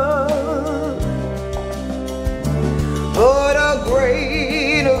 But a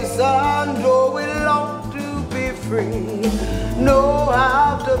grain of sand, oh, we long to be free. No,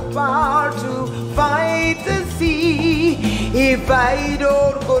 have the power to fight the sea. If I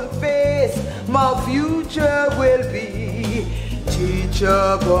don't confess, my future will be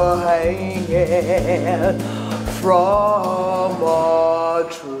teachable hanging from a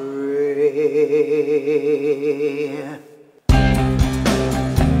tree.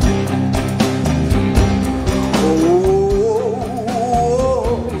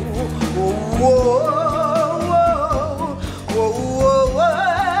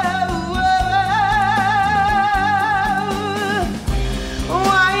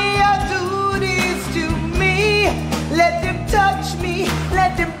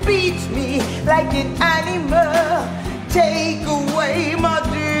 Beat me like an animal, take away my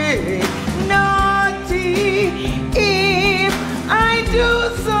dignity. If I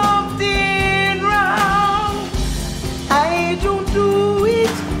do something wrong, I don't do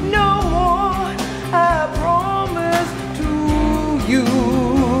it no more, I promise to you.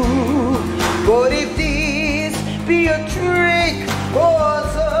 But if this be a trick or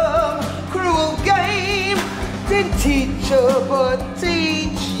some cruel game, then teacher, but teach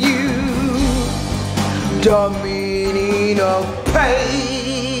the meaning of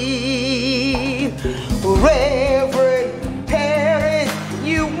pain. Reverend Parris,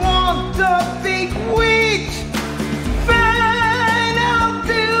 you want the big witch? Fine, I'll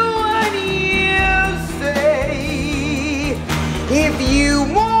do what you say. If you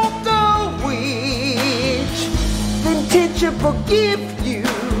want the witch, then teacher forgive you.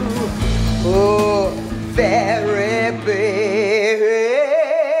 Oh, very big.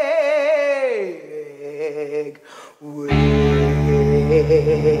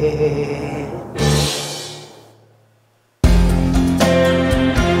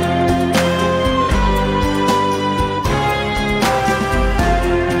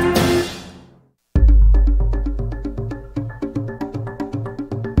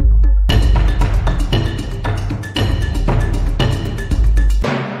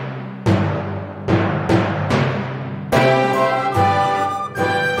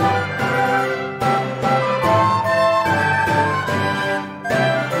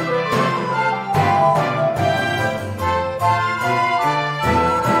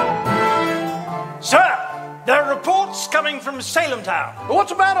 Salem town.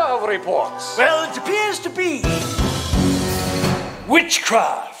 What manner of reports? Well, it appears to be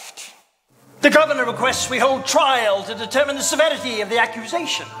witchcraft. The governor requests we hold trial to determine the severity of the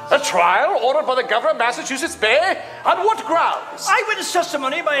accusation. A trial ordered by the governor of Massachusetts Bay? On what grounds? Eyewitness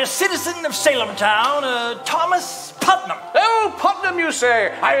testimony by a citizen of Salem town, Thomas Putnam. Oh, Putnam, you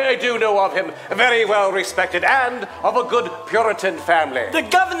say? I do know of him. Very well respected and of a good Puritan family. The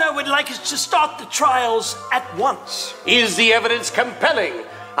governor would like us to start the trials at once. Is the evidence compelling?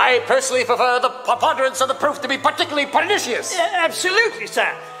 I personally prefer the preponderance of the proof to be particularly pernicious. Absolutely,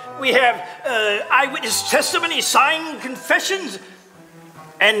 sir. We have eyewitness testimony, signed confessions,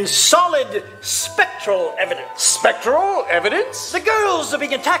 and solid spectral evidence. Spectral evidence? The girls are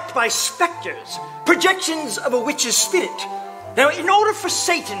being attacked by specters, projections of a witch's spirit. Now, in order for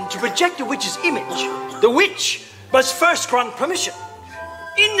Satan to project a witch's image, the witch must first grant permission.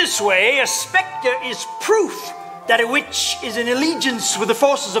 In this way, a specter is proof that a witch is in allegiance with the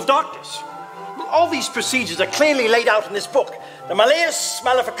forces of darkness. All these procedures are clearly laid out in this book. The Malleus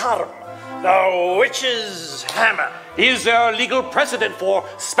Maleficarum, the witch's hammer. Is there a legal precedent for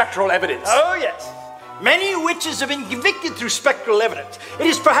spectral evidence? Oh, yes. Many witches have been convicted through spectral evidence. It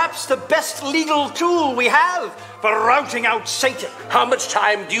is perhaps the best legal tool we have for routing out Satan. How much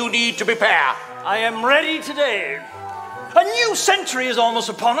time do you need to prepare? I am ready today. A new century is almost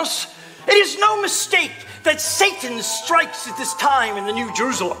upon us. It is no mistake that Satan strikes at this time in the New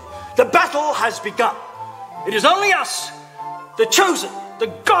Jerusalem. The battle has begun. It is only us, the chosen, the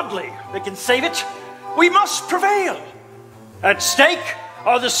godly, that can save it. We must prevail. At stake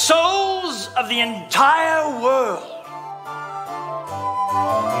are the souls of the entire world.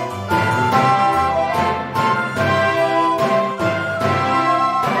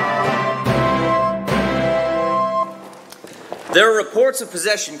 There are reports of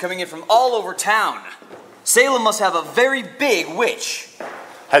possession coming in from all over town. Salem must have a very big witch.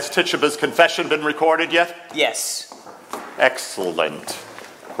 Has Tituba's confession been recorded yet? Yes. Excellent.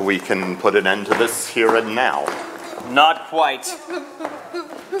 We can put an end to this here and now. Not quite.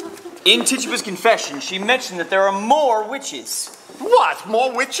 In Tituba's confession, she mentioned that there are more witches. What?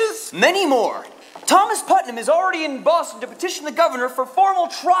 More witches? Many more. Thomas Putnam is already in Boston to petition the governor for formal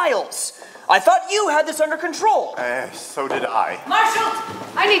trials. I thought you had this under control. So did I. Marshal,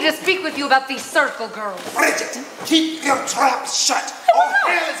 I need to speak with you about these circle girls. Bridget, keep your trap shut. All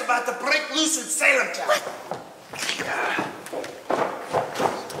hell is about to break loose in Salem town.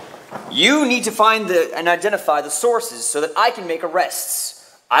 You need to find and identify the sources so that I can make arrests.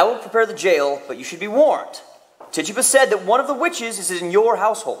 I will prepare the jail, but you should be warned. Tituba said that one of the witches is in your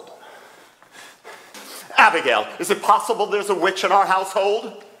household. Abigail, is it possible there's a witch in our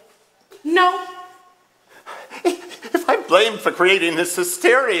household? No. If I'm blamed for creating this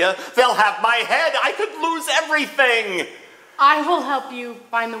hysteria, they'll have my head. I could lose everything. I will help you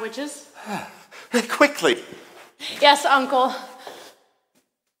find the witches. Quickly. Yes, Uncle.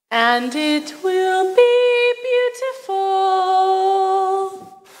 And it will be beautiful.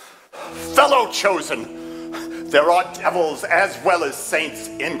 Fellow chosen, there are devils as well as saints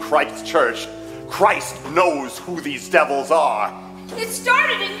in Christ's church. Christ knows who these devils are. It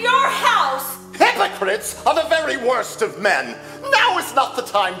started in your house. Hypocrites are the very worst of men. Now is not the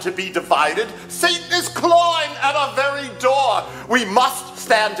time to be divided. Satan is clawing at our very door. We must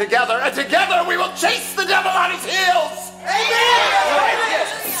stand together, and together we will chase the devil on his heels. Amen.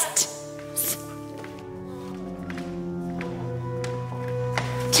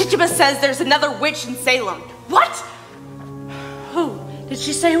 Tituba says there's another witch in Salem. What? Who? Did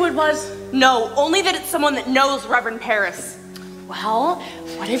she say who it was? No, only that it's someone that knows Reverend Parris. Well,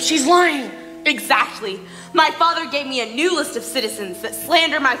 what if she's lying? Exactly. My father gave me a new list of citizens that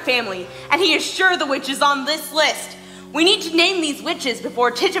slander my family, and he is sure the witch is on this list. We need to name these witches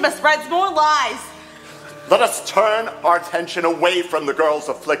before Tituba spreads more lies. Let us turn our attention away from the girl's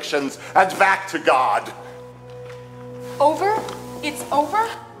afflictions and back to God. Over? It's over?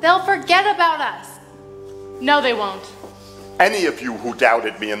 They'll forget about us. No, they won't. Any of you who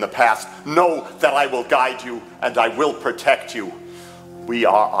doubted me in the past know that I will guide you and I will protect you. We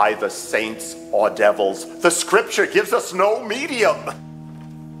are either saints or devils. The scripture gives us no medium.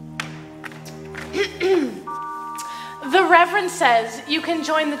 The Reverend says you can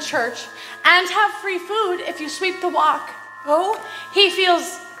join the church and have free food if you sweep the walk. Oh? He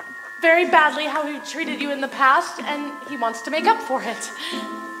feels very badly how he treated you in the past, and he wants to make up for it.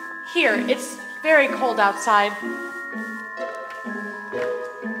 Here, it's very cold outside.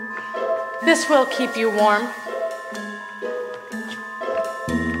 This will keep you warm.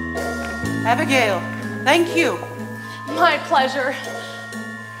 Abigail, thank you. My pleasure.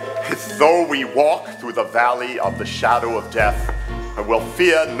 Though we walk through the valley of the shadow of death, I will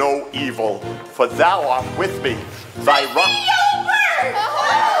fear no evil, for thou art with me. Thy rock.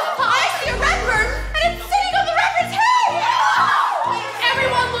 I see a Reverend, and it's sitting on the Reverend's head!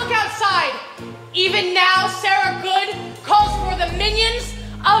 Everyone look outside. Even now, Sarah Good calls for the minions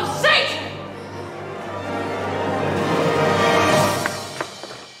of Satan.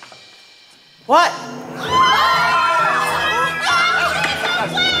 What?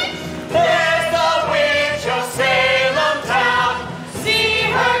 There's the witch of Salem town. See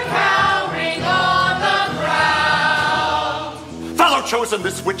her cowering on the ground. Fellow chosen,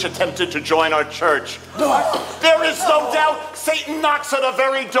 this witch attempted to join our church. There is no doubt Satan knocks at our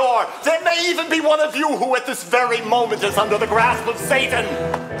very door. There may even be one of you who at this very moment is under the grasp of Satan.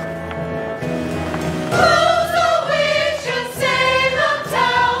 Who's the witch in Salem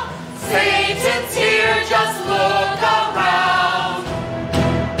town? Satan's here, just look around.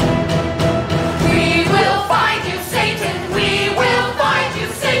 We will find you, Satan. We will find you,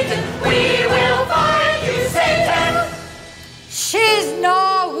 Satan. We will find you, Satan. She's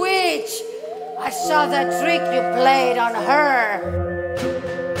no witch. I saw the trick you played on her.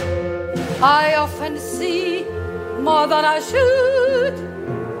 I often see more than I should.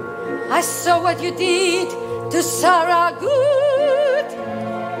 I saw what you did to Sarah Good.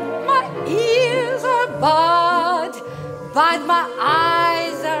 My ears are bad, but my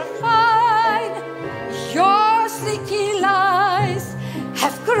eyes are fine. Your sneaky lies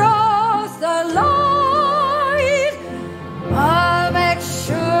have crossed the line. I'll make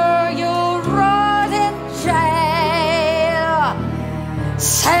sure you rot in jail.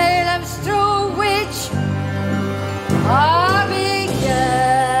 Salem's true witch, Abigail.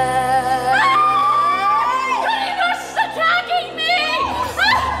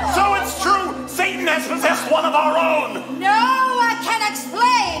 Has possessed one of our own! No, I can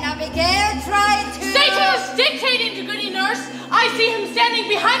explain, Abigail. Try to... Satan is dictating to Goody Nurse. I see him standing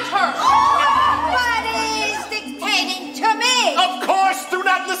behind her. Nobody's dictating to me. Of course, do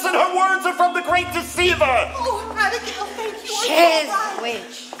not listen. Her words are from the great deceiver. Oh, Abigail, thank you. She's a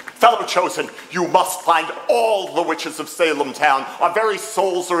witch. Fellow chosen, you must find all the witches of Salem town. Our very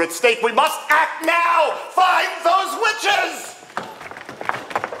souls are at stake. We must act now. Find those witches!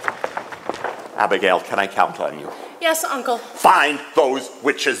 Abigail, can I count on you? Yes, Uncle. Find those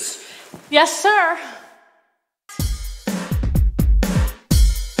witches. Yes, sir.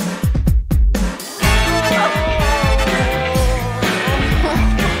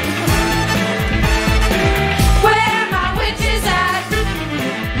 Where my witches at?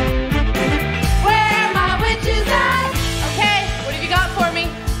 Where my witches at? Okay, what have you got for me?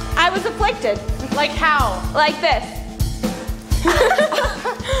 I was afflicted. Like how? Like this.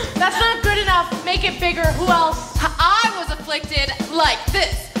 That's not good enough. Make it bigger. Who else? I was afflicted like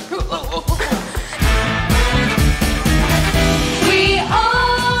this. We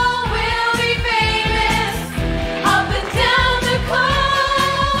all will be famous up and down the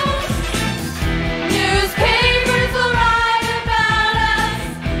coast. Newspapers will write about us,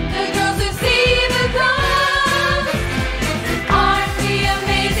 the girls who see the ghost. Aren't we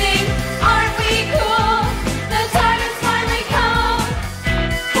amazing? Aren't we cool? The time has finally come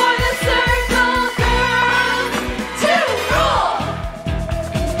for the circle girls to rule.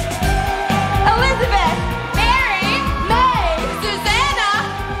 Elizabeth, Mary, May, Susanna,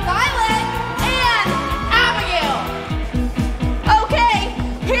 Violet, and Abigail. okay,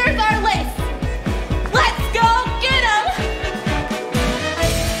 here's our list. Let's go get 'em.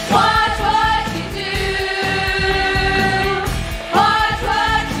 Watch what you do. Watch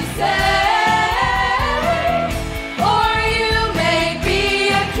what you say. Or you may be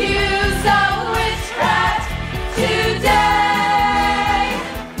accused of witchcraft today.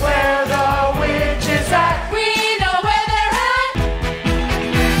 Where the witch is at? We know where they're at.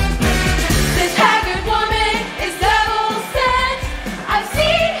 This haggard woman is devil sent. I've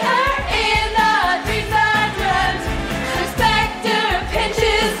seen her in the dreams I dreamt. Her specter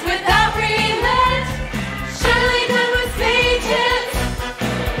pinches without relent. Surely done with Satan's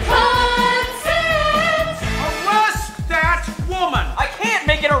consent. Arrest that woman! I can't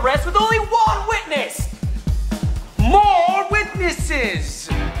make an arrest with only one witness. More witnesses!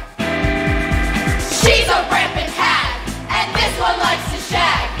 She's a rampant hag, and this one likes to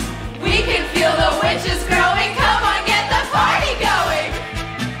shag. We can feel the witches growing. Come on, get the party going.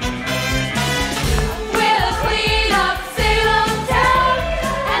 We'll clean up Salem town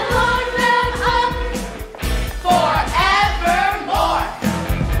and lock them up forevermore.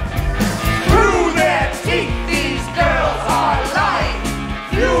 Through their teeth, these girls are lying,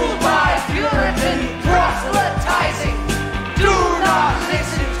 fueled by Puritan proselytizing. Do not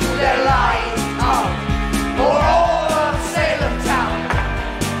listen to their lying tongue, for all of Salem town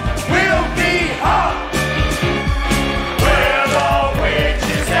will be hung. Where the witch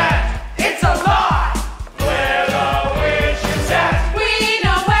is at? It's a lie. Where the witch is at? We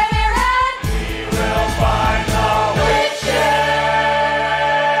know where they're at. We will find the witches.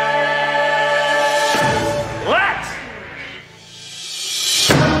 Let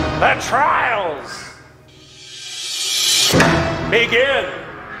the trials begin.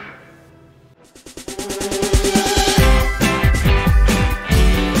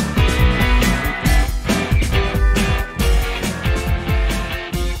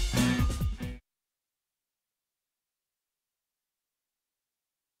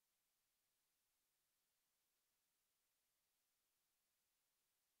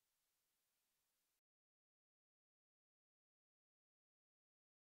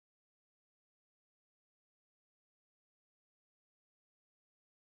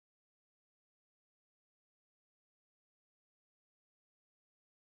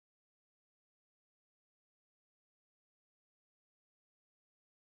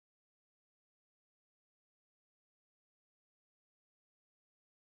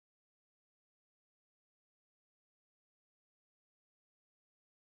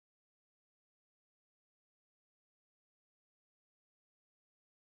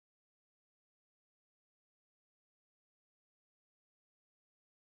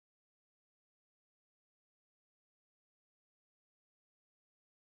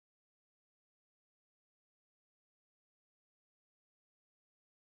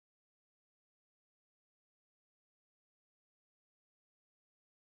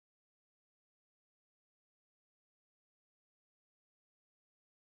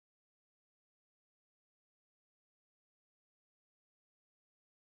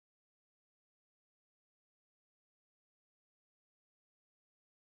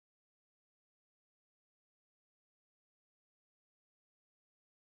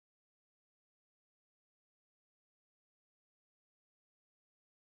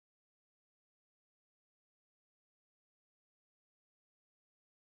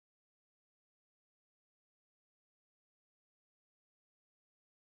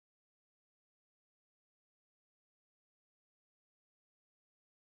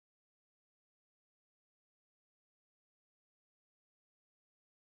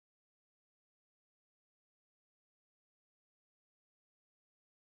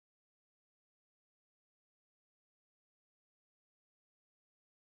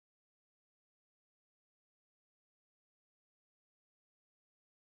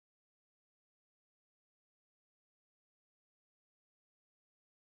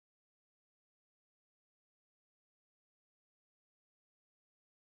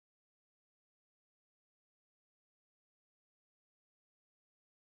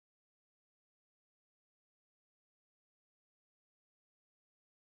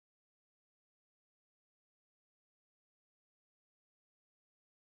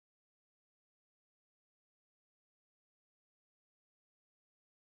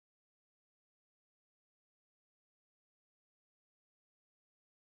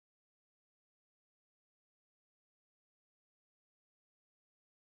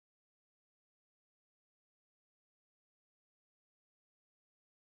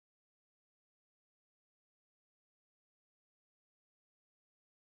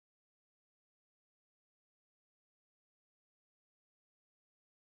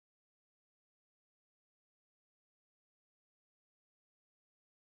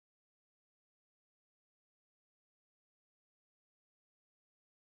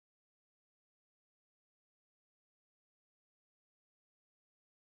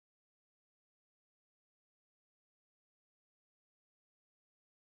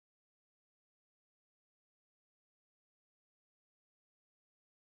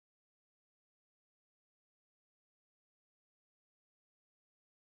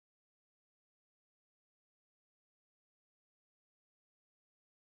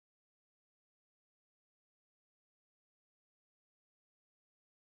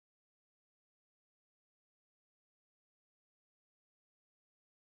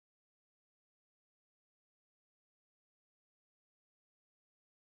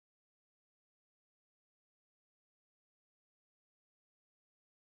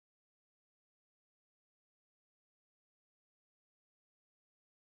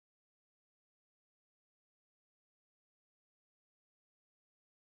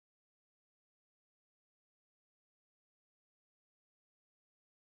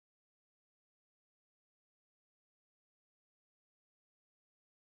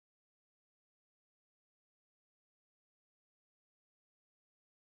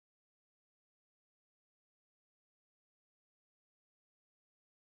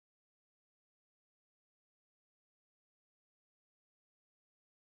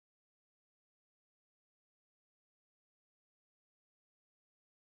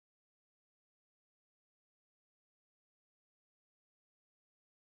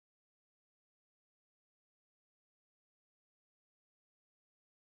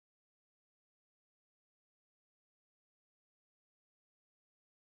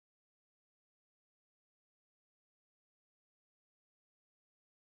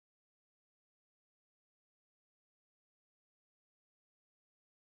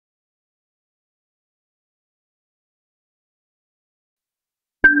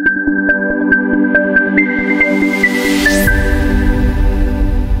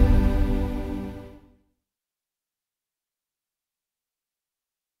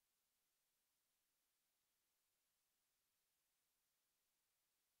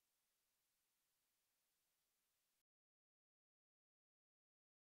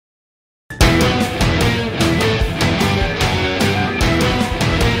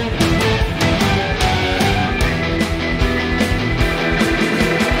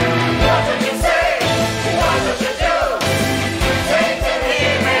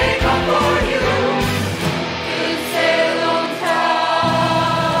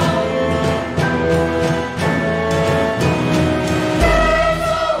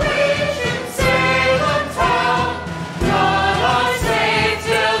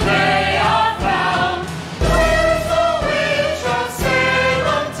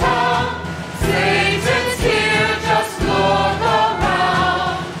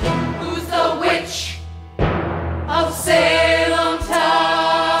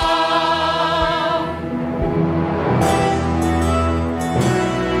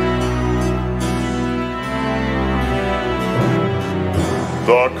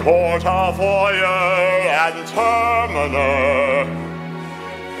 The court of Oyer and Terminer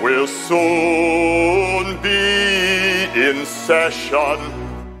will soon be in session.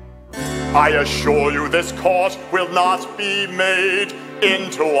 I assure you this court will not be made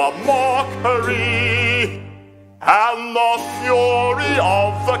into a mockery, and the fury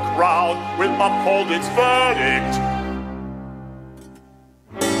of the crown will uphold its verdict.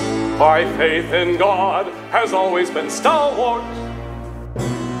 My faith in God has always been stalwart,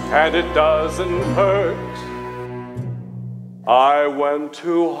 and it doesn't hurt. I went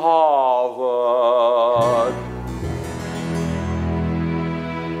to Harvard.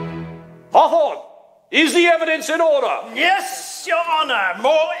 Hathorne, is the evidence in order? Yes, Your Honor.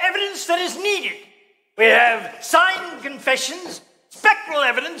 More evidence than is needed. We have signed confessions, spectral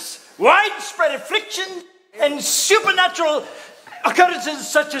evidence, widespread affliction, and supernatural occurrences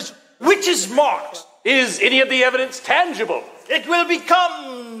such as witches' marks. Is any of the evidence tangible? It will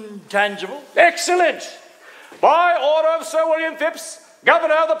become tangible. Excellent. By order of Sir William Phipps,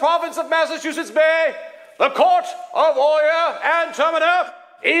 Governor of the Province of Massachusetts Bay, the Court of Oyer and Terminer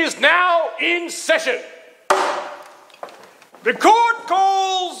is now in session. The court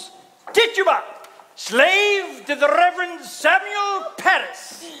calls Tituba, slave to the Reverend Samuel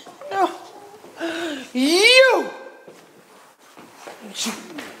Parris. You!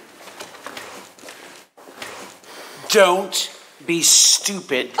 Don't be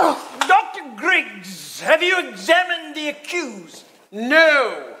stupid. Dr. Griggs, have you examined the accused?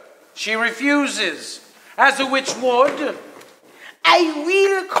 No, she refuses, as a witch would. I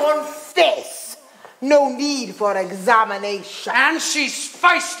will confess. No need for examination. And she's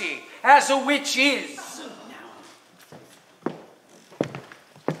feisty, as a witch is.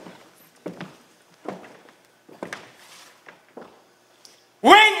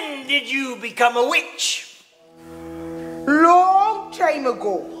 When did you become a witch? Long time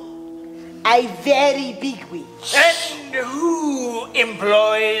ago. A very big witch. And who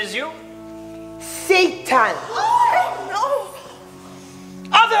employs you? Satan.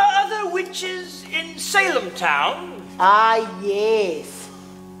 Are there other witches in Salem town? Ah, yes.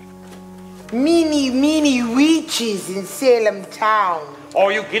 Many witches in Salem town.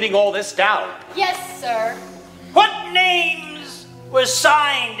 Are you getting all this down? Yes, sir. What names were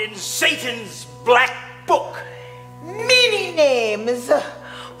signed in Satan's black book? Many names,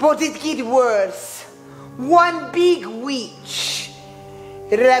 but it gets worse. One big witch,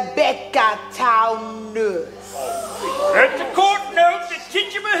 Rebecca Towne Nurse. Let the court note that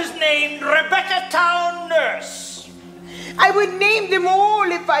Tituba has named Rebecca Towne Nurse. I would name them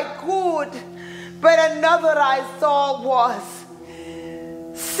all if I could, but another I saw was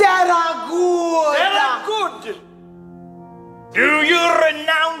Sarah Good. Sarah Good. Do you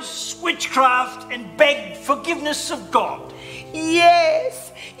renounce witchcraft and beg forgiveness of God?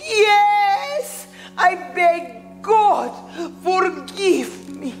 Yes, I beg God,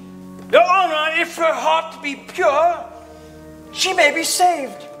 forgive me. Your Honor, if her heart be pure, she may be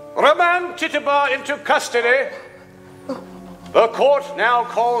saved. Remand Tituba into custody. The court now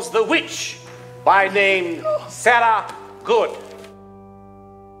calls the witch by name Sarah Good.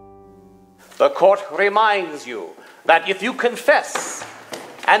 The court reminds you that if you confess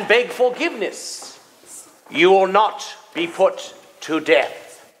and beg forgiveness, you will not be put to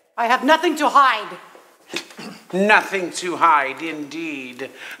death. I have nothing to hide. Nothing to hide,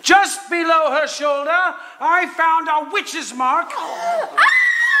 indeed. Just below her shoulder, I found a witch's mark. Her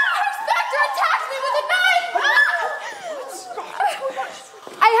specter attacked me with a knife!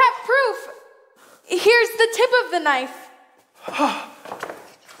 I have proof. Here's the tip of the knife.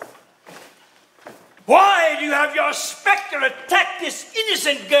 Why do you have your specter attack this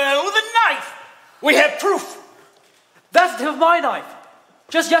innocent girl with a knife? We have proof. That's the tip of my knife.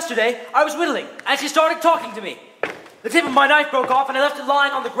 Just yesterday, I was whittling, and she started talking to me. The tip of my knife broke off, and I left it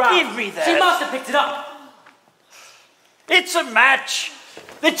lying on the ground. Give me that. She must have picked it up. It's a match.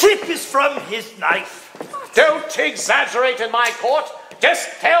 The tip is from his knife. Don't exaggerate in my court.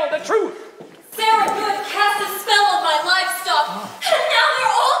 Just tell the truth. Sarah Good cast a spell on my livestock, and now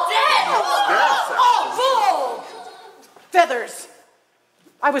they're all dead! Oh, feathers!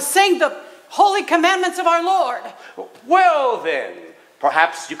 I was saying the holy commandments of our Lord. Well then,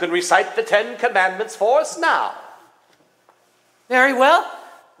 perhaps you can recite the 10 Commandments for us now. Very well.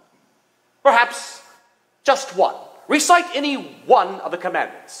 Perhaps just one. Recite any one of the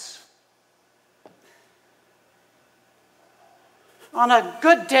commandments. On a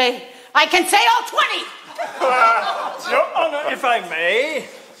good day, I can say all 20! Your Honor, if I may,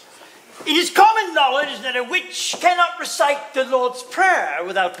 it is common knowledge that a witch cannot recite the Lord's Prayer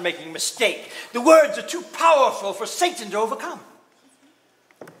without making a mistake. The words are too powerful for Satan to overcome.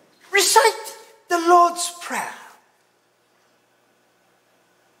 Recite the Lord's Prayer.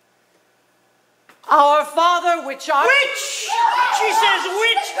 Our Father, which art... Witch! She says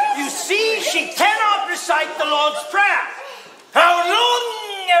witch. You see, she cannot recite the Lord's Prayer. How long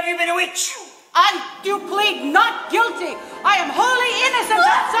have you been a witch? I do plead not guilty. I am wholly innocent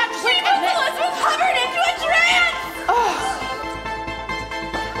of such wickedness. Elizabeth Hubbard into a trance!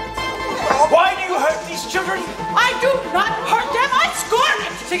 Why do you hurt these children? I do not hurt them. I scorn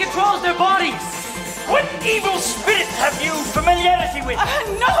it. She controls their bodies. What evil spirit have you familiarity with?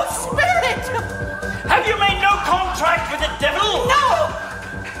 No spirit. Have you made no contract with the devil? No.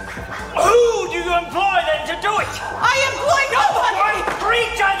 Who do you employ then to do it? I employ nobody. What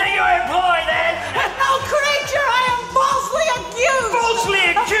creature do you employ then? No creature. I am falsely accused.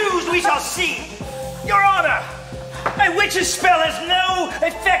 Falsely accused, we shall see. Your Honor, a witch's spell has no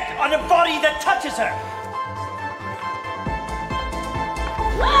effect on a body that touches her.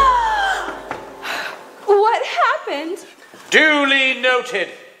 What happened? Duly noted.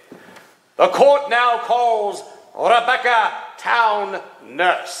 The court now calls Rebecca Towne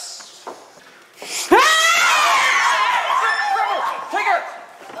nurse. Take her!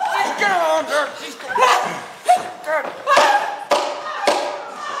 Get her on her!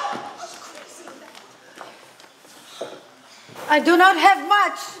 I do not have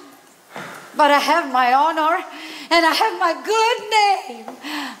much, but I have my honor and I have my good name.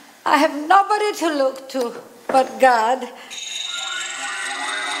 I have nobody to look to but God.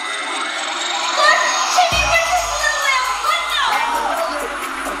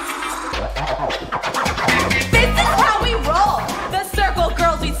 This is how we roll. The circle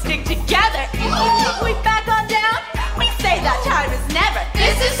girls, we stick together. If you think we back on down, we say that time is never.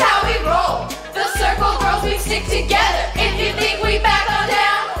 This is how we roll. The circle girls, we stick together. If you think we back on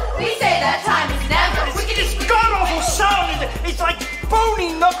down, we say that time is never. It's god-awful sound. It's like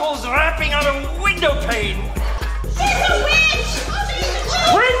bony knuckles rapping on a window pane. She's a witch!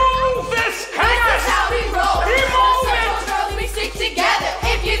 Remove this canvas! This is how we roll. Remove the circle girls, we stick together.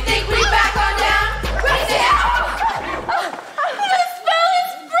 If you think we back on down, we say the spell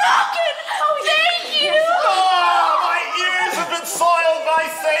is broken! Oh, thank you! Oh, my ears have been soiled by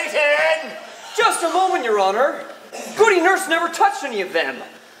Satan! Just a moment, Your Honor. Goody Nurse never touched any of them.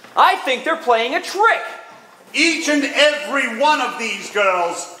 I think they're playing a trick. Each and every one of these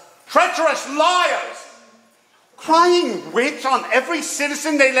girls, treacherous liars, crying witch on every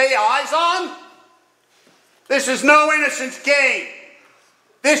citizen they lay eyes on. This is no innocent game.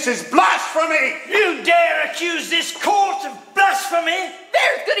 This is blasphemy. You dare accuse this court of blasphemy?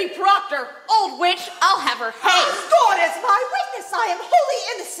 There's Goody Proctor. Old witch, I'll have her hanged. God is my witness. I am wholly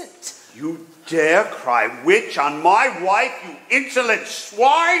innocent. You dare cry witch on my wife, you insolent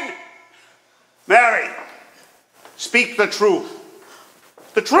swine? Mary, speak the truth.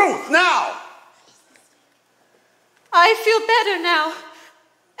 The truth now. I feel better now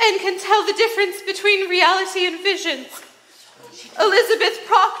and can tell the difference between reality and visions. Elizabeth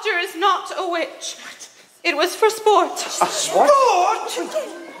Proctor is not a witch. It was for sport. Sport?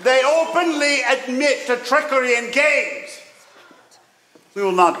 They openly admit to trickery and games. We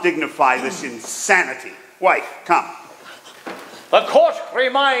will not dignify this insanity. Wife, come. The court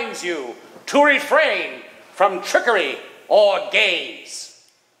reminds you to refrain from trickery or games.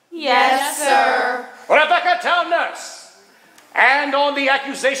 Yes, sir. Rebecca Towne nurse, and on the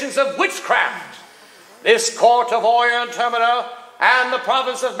accusations of witchcraft, this court of Oyer and Terminer and the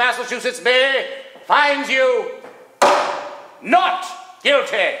province of Massachusetts Bay finds you not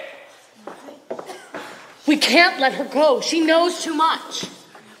guilty. We can't let her go. She knows too much.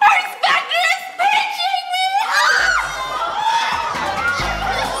 Our inspector is pinching me!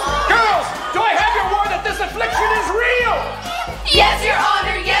 Girls, do I have your word that this affliction is real? Yes, Your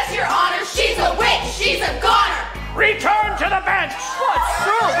Honor. Yes, Your Honor. She's a witch. She's a goner. Return to the bench. What,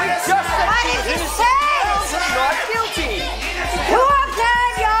 sir? We just said What did you say? not guilty. Who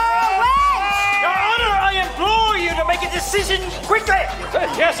obtained your witch? Your Honor, I implore you to make a decision quickly.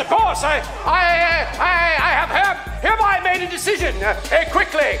 Yes, of course. I have hereby made a decision.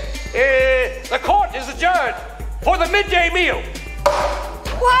 Quickly. The court is adjourned for the midday meal.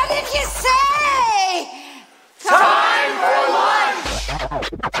 What did you say? Time for lunch.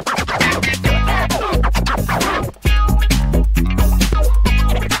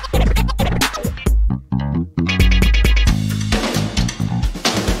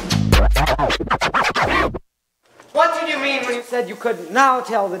 What did you mean when you said you could now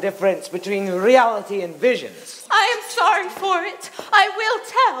tell the difference between reality and visions? I am sorry for it. I will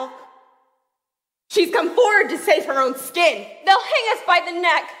tell. She's come forward to save her own skin. They'll hang us by the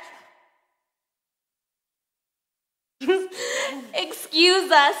neck.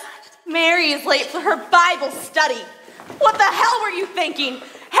 Excuse us. Mary is late for her Bible study. What the hell were you thinking?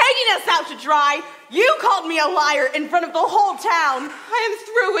 Hanging us out to dry? You called me a liar in front of the whole town. I am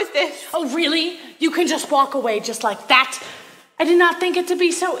through with this. Oh, really? You can just walk away just like that? I did not think it to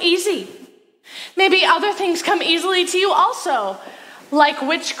be so easy. Maybe other things come easily to you also, like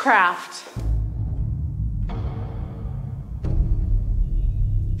witchcraft.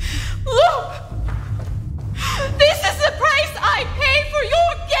 Look! This is the price I pay for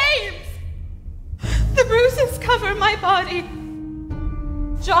your games! The bruises cover my body.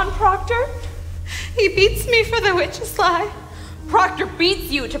 John Proctor, he beats me for the witch's lie. Proctor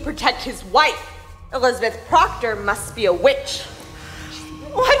beats you to protect his wife. Elizabeth Proctor must be a witch.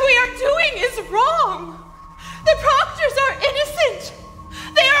 What we are doing is wrong. The Proctors are innocent.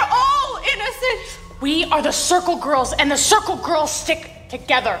 They are all innocent. We are the Circle Girls, and the Circle Girls stick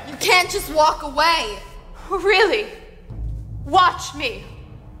together. You can't just walk away. Really? Watch me.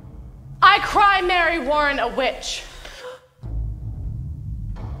 I cry Mary Warren a witch.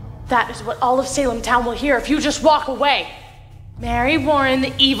 That is what all of Salem Town will hear if you just walk away. Mary Warren,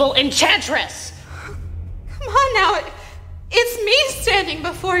 the evil enchantress. Come on now, it's me standing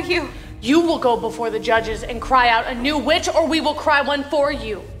before you. You will go before the judges and cry out a new witch, or we will cry one for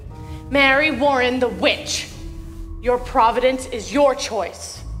you. Mary Warren the witch. Your providence is your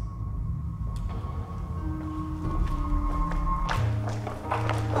choice.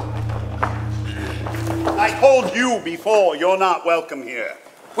 I told you before, you're not welcome here.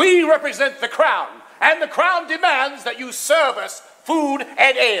 We represent the Crown, and the Crown demands that you serve us food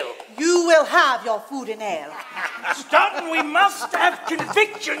and ale. You will have your food and ale. Stoughton, we must have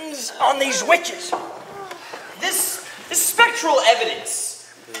convictions on these witches. This spectral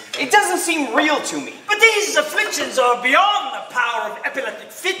evidence, it doesn't seem real to me. But these afflictions are beyond the power of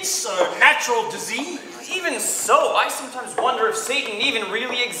epileptic fits or natural disease. Even so, I sometimes wonder if Satan even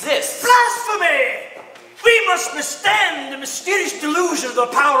really exists. Blasphemy! We must withstand the mysterious delusion of the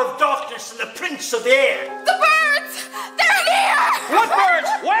power of darkness and the prince of the air. The birds! They're here! What birds?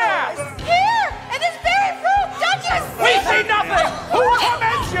 Where? Here! In this very room, Duchess! We see nothing! Who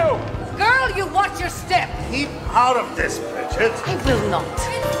torments you? Girl, you watch your step. Keep out of this, Bridget. I will not.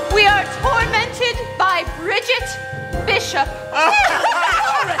 We are tormented by Bridget Bishop.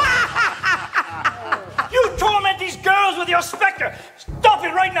 You torment these girls with your specter. Stop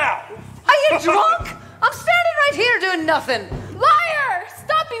it right now. Are you drunk? I'm standing right here doing nothing. Liar!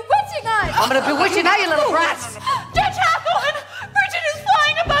 Stop bewitching us! I'm gonna bewitch you now, you little brats. Judge Hathorne! Bridget is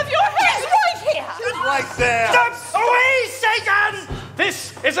flying above your head! Right here! She's right there. Stop away, Satan!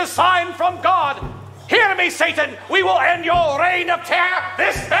 This is a sign from God. Hear me, Satan. We will end your reign of terror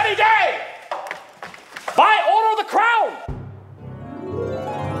this very day. By order of the Crown.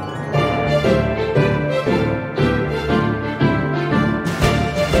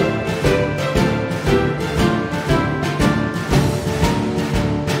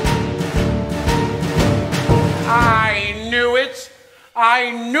 I knew it.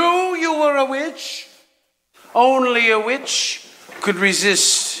 I knew you were a witch. Only a witch could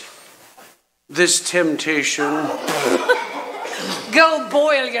resist this temptation. Go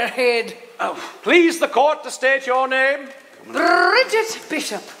boil your head. Please the court to state your name. Bridget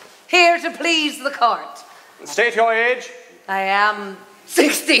Bishop, here to please the court. State your age. I am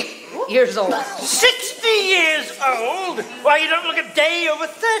 60 years old. 60 years old? Why, you don't look a day over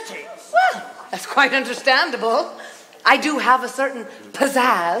 30. Well, that's quite understandable. I do have a certain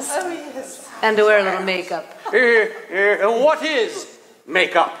pizzazz. Oh, yes. And to wear a little makeup. What is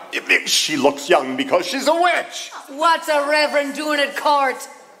makeup? She looks young because she's a witch. What's a reverend doing at court?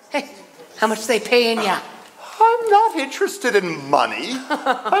 Hey, how much they paying ya? I'm not interested in money.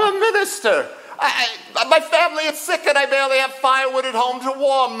 I'm a minister. My family is sick and I barely have firewood at home to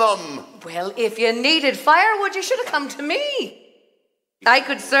warm them. Well, if you needed firewood, you should have come to me. I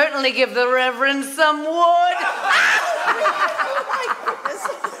could certainly give the Reverend some wood.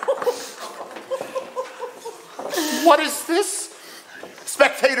 What is this?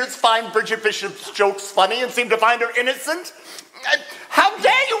 Spectators find Bridget Bishop's jokes funny and seem to find her innocent? How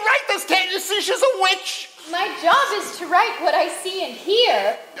dare you write this? Can't you see she's a witch? My job is to write what I see and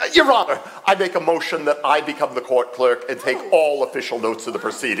hear. Your Honor, I make a motion that I become the court clerk and take all official notes of the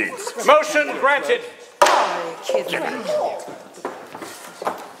proceedings. Motion granted. Oh, kid.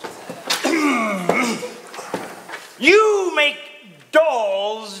 You make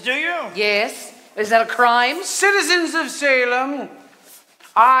dolls, do you? Yes. Is that a crime? Citizens of Salem,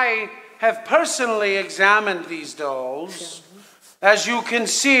 I have personally examined these dolls. As you can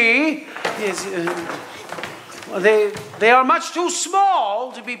see, yes, they are much too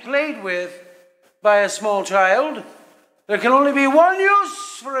small to be played with by a small child. There can only be one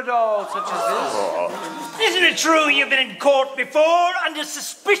use for a doll such as this. Isn't it true you've been in court before under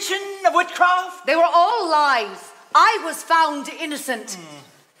suspicion of witchcraft? They were all lies. I was found innocent.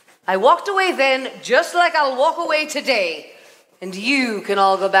 I walked away then, just like I'll walk away today. And you can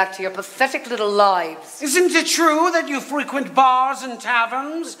all go back to your pathetic little lives. Isn't it true that you frequent bars and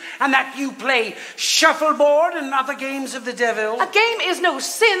taverns, and that you play shuffleboard and other games of the devil? A game is no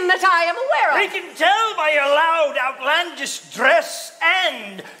sin that I am aware of. We can tell by your loud, outlandish dress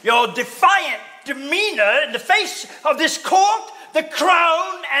and your defiant demeanor in the face of this court, the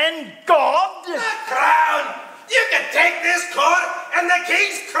crown, and God. The crown! You can take this court and the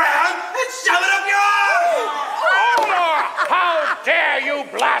king's crown and shove it up your arse! Order! How dare you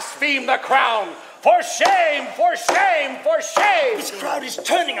blaspheme the crown? For shame! For shame! For shame! This crowd is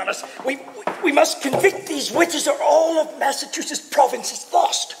turning on us. We must convict these witches or all of Massachusetts province is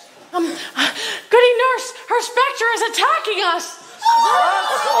lost. Goody nurse, her spectre is attacking us.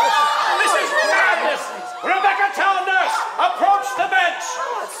 This is madness! Rebecca Towne, nurse, approach the bench!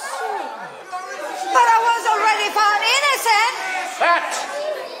 But I was already found innocent.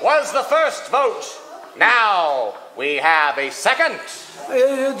 That was the first vote. Now we have a second.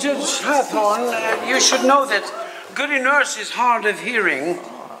 Judge Hathorne, you should know that Goody Nurse is hard of hearing.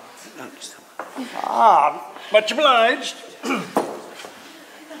 Much obliged.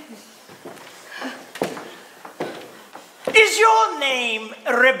 Is your name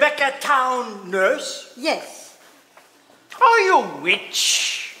Rebecca Towne, nurse? Yes. Are you a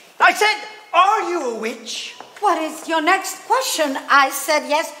witch? I said, are you a witch? What is your next question? I said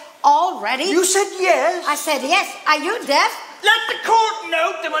yes already. You said yes? I said yes. Are you deaf? Let the court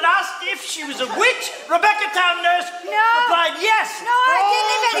note that when asked if she was a witch, Rebecca Towne, nurse, replied yes. No, I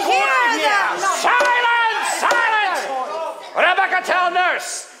didn't even hear that. No. Silence! Silence! Rebecca Towne,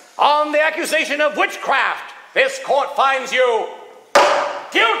 nurse, on the accusation of witchcraft, this court finds you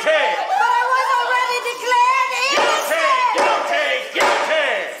guilty! But I was already declared innocent! Guilty!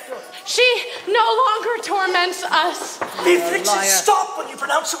 She no longer torments us. Beatrix, stop when you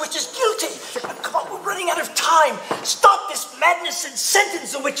pronounce the witches guilty. Come on, we're running out of time. Stop this madness and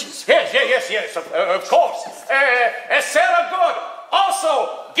sentence the witches. Yes, of course. Sarah Good,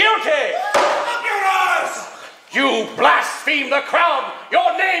 also guilty! Up your arse! You blaspheme the crown!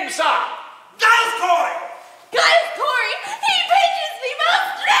 Your name, sir! Giles Corey! Giles Corey, he pinches me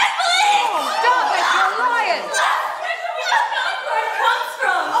most dreadfully! Stop it, you're lying! Where it comes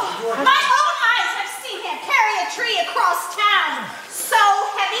from. My own eyes have seen him carry a tree across town. So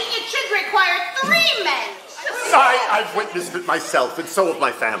heavy it should require 3 men. I've witnessed it myself, and so have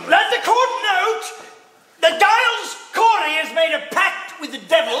my family. Let the court note that Giles Corey has made a pact with the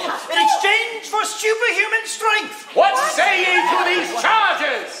devil in exchange for superhuman strength. What say ye to these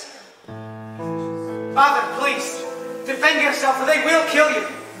charges? Father, please, defend yourself or they will kill you.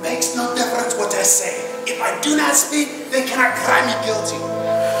 Makes no difference what I say. If I do not speak, they cannot cry me guilty.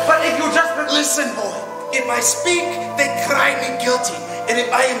 But if you just... Listen, boy. If I speak, they cry me guilty. And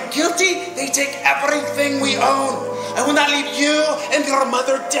if I am guilty, they take everything we own. I will not leave you and your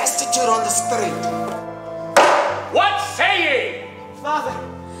mother destitute on the street. What say ye? Father.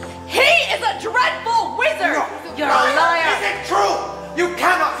 He is a dreadful wizard! No. You're a liar! Is it true? You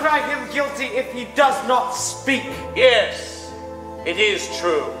cannot cry him guilty if he does not speak. Yes, it is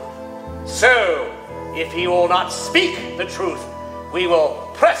true. So, if he will not speak the truth, we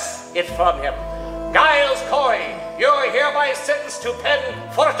will press it from him. Giles Corey, you are hereby sentenced to peine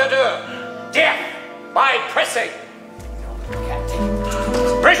forte, death by pressing.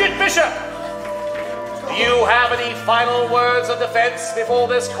 Bridget Bishop, do you have any final words of defense before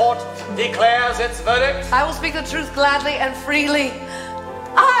this court declares its verdict? I will speak the truth gladly and freely.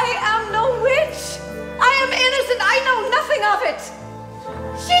 I am no witch. I am innocent. I know nothing of it.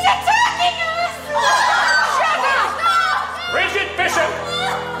 She's attacking us! Shut up! Bridget Bishop!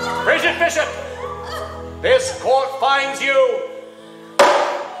 Bridget Bishop! This court finds you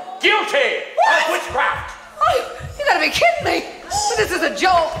guilty of witchcraft! You gotta be kidding me! This is a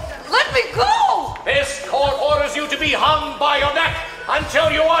joke! Let me go! This court orders you to be hung by your neck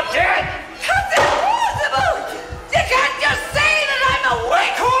until you are dead! That's impossible! You can't just say that I'm a witch!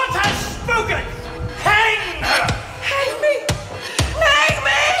 The court has spoken! Hang her! Hang me! Hang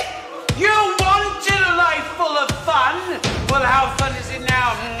me! You wanted a life full of fun? Well, how fun is it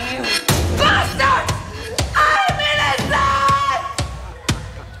now? Bastard! I'm innocent!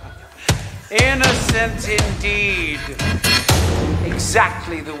 Innocent indeed.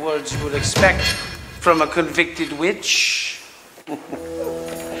 Exactly the words you would expect from a convicted witch.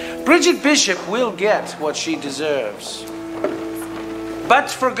 Bridget Bishop will get what she deserves. But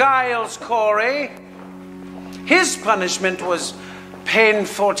for Giles Corey, His punishment was peine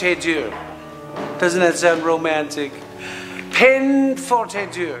forte dure. Doesn't that sound romantic? Peine forte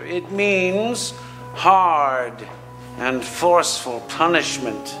dure. It means hard and forceful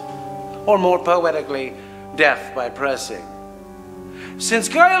punishment, or more poetically, death by pressing. Since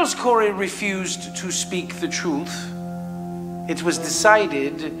Giles Corey refused to speak the truth, it was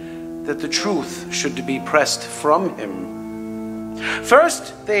decided that the truth should be pressed from him.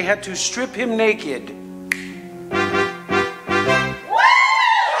 First, they had to strip him naked.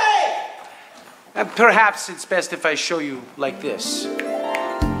 And perhaps it's best if I show you like this.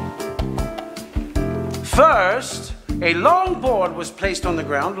 First, a long board was placed on the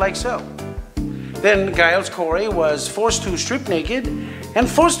ground like so. Then Giles Corey was forced to strip naked and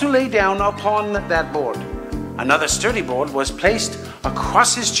forced to lay down upon that board. Another sturdy board was placed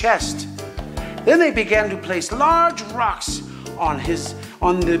across his chest. Then they began to place large rocks on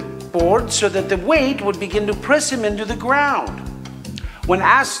the board so that the weight would begin to press him into the ground. When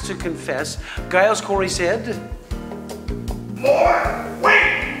asked to confess, Giles Corey said, "More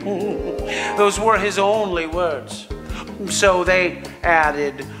weight!" Those were his only words. So they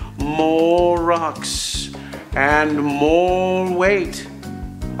added more rocks and more weight.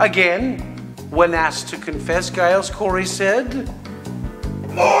 Again, when asked to confess, Giles Corey said,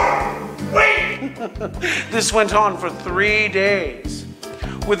 "More weight!" This went on for 3 days.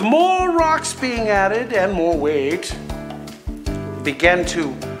 With more rocks being added and more weight, began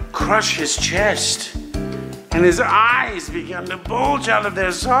to crush his chest, and his eyes began to bulge out of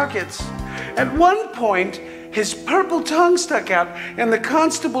their sockets. At one point, his purple tongue stuck out, and the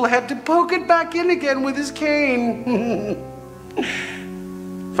constable had to poke it back in again with his cane.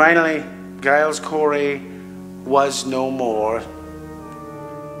 Finally, Giles Corey was no more.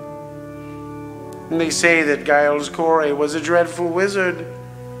 And they say that Giles Corey was a dreadful wizard,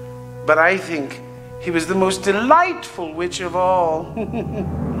 but I think he was the most delightful witch of all.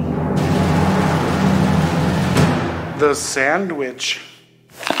 The Sandwich.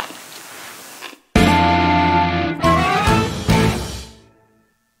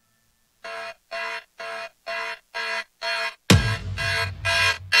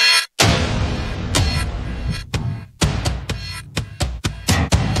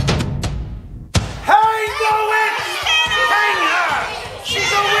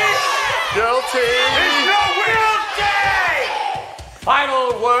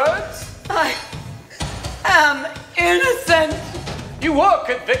 Final words? I am innocent. You were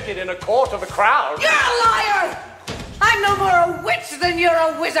convicted in a court of the crown. You're a liar! I'm no more a witch than you're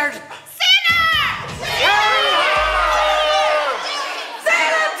a wizard.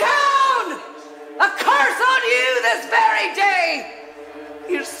 Salem Town! A curse on you this very day!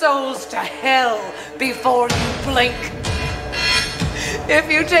 Your soul's to hell before you blink. If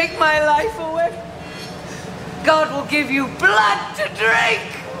you take my life away, God will give you blood to drink!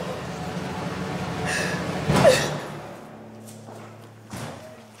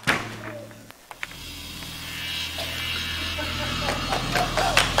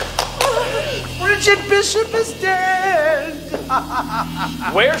 Bridget Bishop is dead!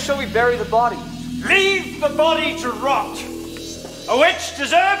 Where shall we bury the body? Leave the body to rot. A witch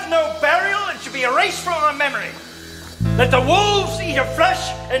deserves no burial and should be erased from our memory. Let the wolves eat her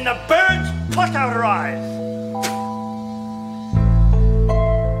flesh and the birds pluck out her eyes.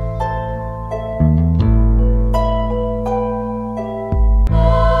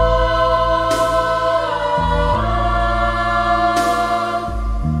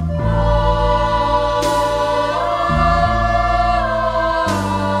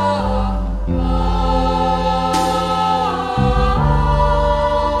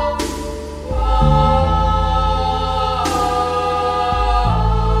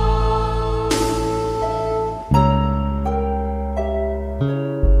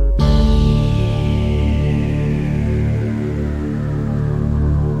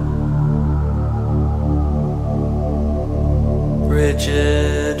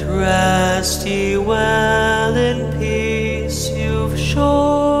 Bridget, rest ye well in peace. You've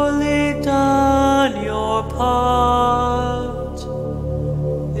surely done your part.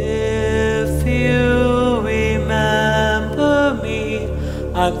 If you remember me,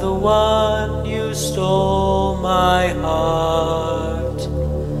 I'm the one you stole my heart.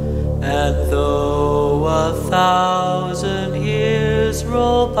 And though 1,000 years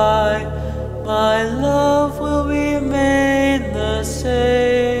roll by, my love will remain the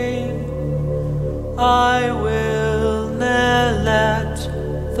same. I will ne'er let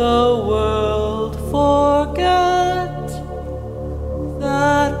the world forget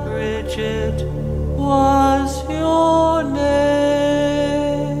that Bridget was your name.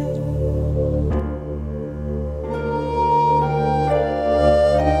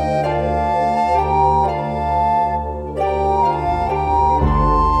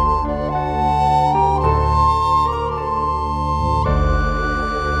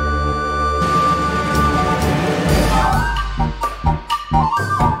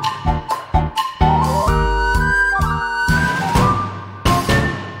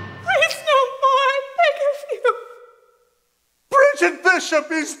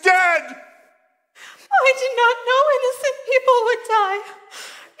 is dead. I did not know innocent people would die.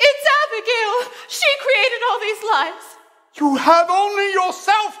 It's Abigail. She created all these lies. You have only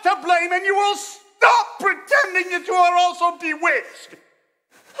yourself to blame, and you will stop pretending that you are also bewitched.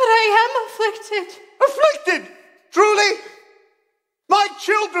 But I am afflicted. Afflicted? Truly? My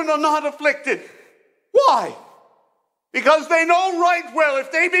children are not afflicted. Why? Because they know right well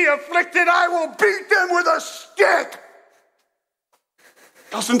if they be afflicted, I will beat them with a stick.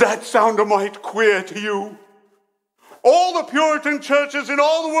 Doesn't that sound a mite queer to you? All the Puritan churches in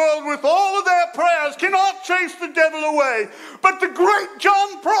all the world with all of their prayers cannot chase the devil away, but the great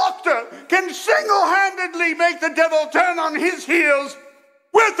John Proctor can single-handedly make the devil turn on his heels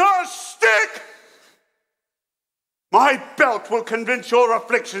with a stick. My belt will convince your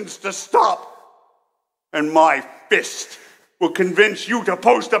afflictions to stop, and my fist will convince you to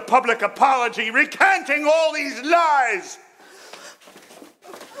post a public apology recanting all these lies.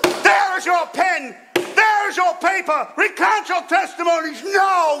 There is your pen. There's your paper. Recount your testimonies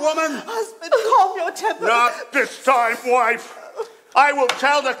now, woman. Husband, calm your temper. Not this time, wife. I will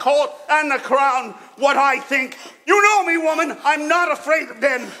tell the court and the crown what I think. You know me, woman. I'm not afraid of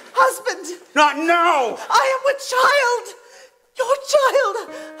them. Husband. Not now. I am with child. Your child,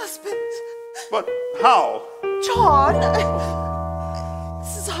 husband. But how? John,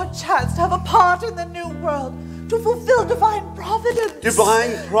 this is our chance to have a part in the new world, to fulfill divine providence.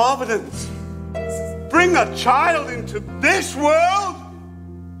 Divine providence? Bring a child into this world?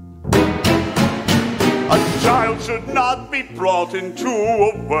 A child should not be brought into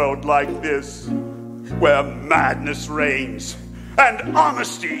a world like this, where madness reigns and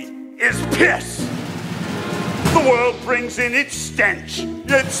honesty is piss. The world brings in its stench,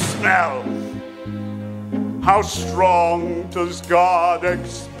 its smell. How strong does God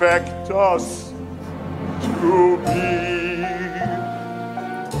expect us to be?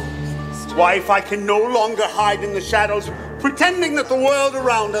 Wife, I can no longer hide in the shadows, pretending that the world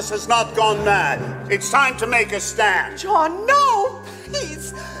around us has not gone mad. It's time to make a stand. John, no,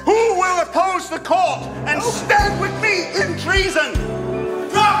 please. Who will oppose the court and stand with me in treason?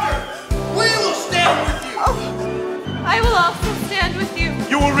 Proctor, we will stand with you. I will also stand with you.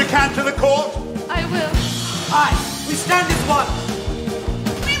 You will recant to the court? I will. Aye, we stand as one.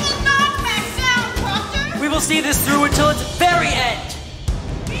 We will not back down, Proctor. We will see this through until its very end.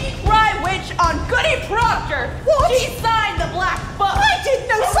 Cry witch on Goody Proctor. What? She signed the black book. I did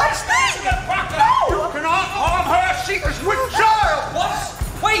no such thing. You cannot harm her. She is with child. What?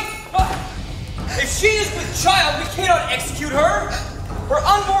 Wait! If she is with child, we cannot execute her. Her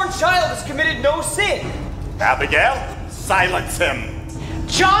unborn child has committed no sin. Abigail, silence him.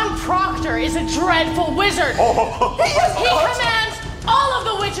 John Proctor is a dreadful wizard. He commands all of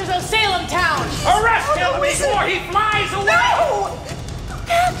the witches of Salem town. Arrest him before he flies away. No! You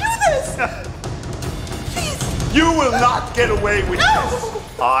can't do this. Please. You will not get away with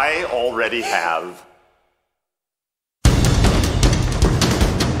this. I already have.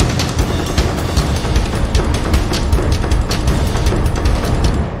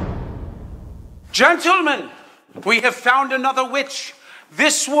 Gentlemen, we have found another witch.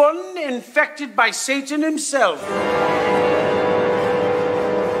 This one infected by Satan himself.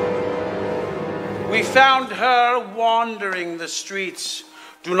 We found her wandering the streets.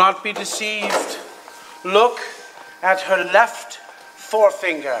 Do not be deceived. Look at her left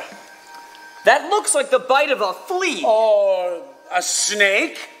forefinger. That looks like the bite of a flea. Or a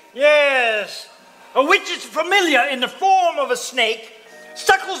snake? Yes. A witch's familiar in the form of a snake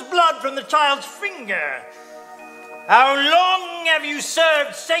suckles blood from the child's finger. How long have you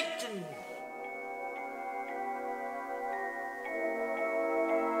served Satan?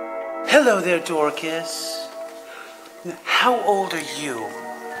 Hello there, Dorcas. How old are you?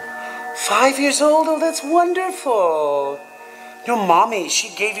 5 years old? Oh, that's wonderful. Your mommy, she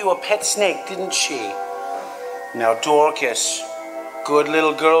gave you a pet snake, didn't she? Now, Dorcas, good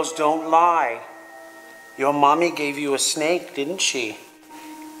little girls don't lie. Your mommy gave you a snake, didn't she?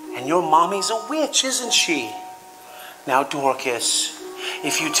 And your mommy's a witch, isn't she? Now, Dorcas,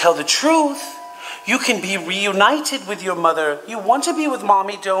 if you tell the truth, you can be reunited with your mother. You want to be with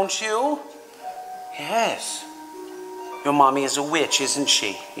mommy, don't you? Yes. Your mommy is a witch, isn't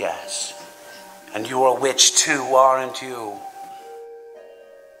she? Yes. And you're a witch too, aren't you?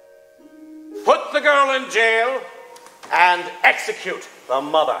 Put the girl in jail and execute the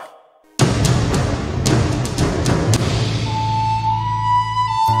mother.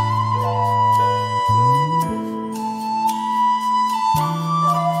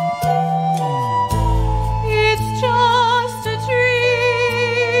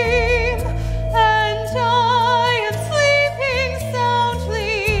 Dream, and I am sleeping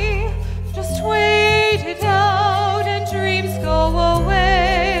soundly.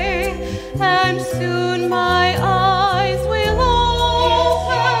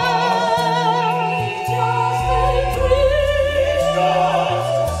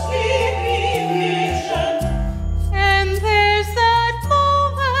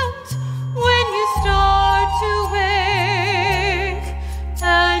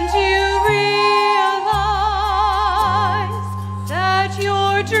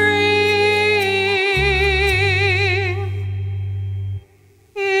 your dream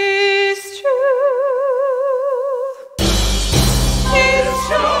is true. It's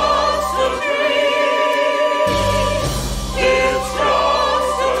just a dream. It's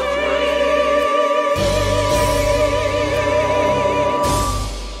just a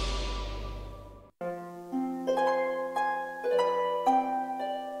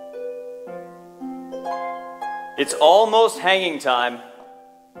It's almost hanging time.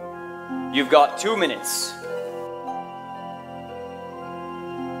 You've got 2 minutes.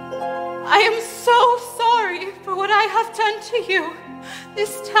 I am so sorry for what I have done to you,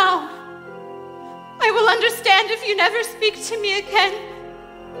 this town. I will understand if you never speak to me again.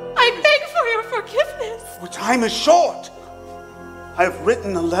 I beg for your forgiveness. Well, time is short. I have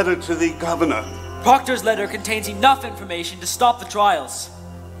written a letter to the governor. Proctor's letter contains enough information to stop the trials.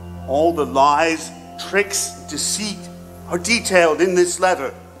 All the lies, tricks, deceit are detailed in this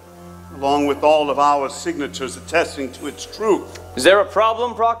letter, along with all of our signatures attesting to its truth. Is there a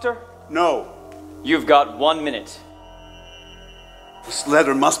problem, Proctor? No. You've got 1 minute. This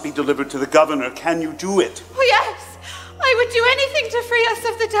letter must be delivered to the governor. Can you do it? Oh, yes. I would do anything to free us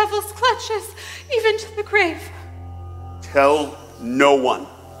of the devil's clutches, even to the grave. Tell no one,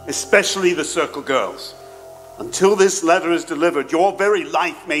 especially the Circle girls. Until this letter is delivered, your very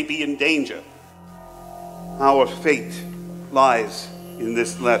life may be in danger. Our fate lies in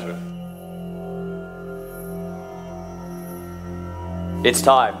this letter. It's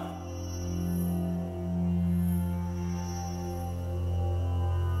time.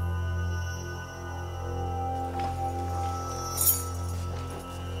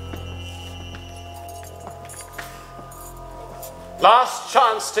 Last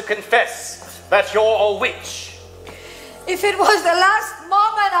chance to confess that you're a witch. If it was the last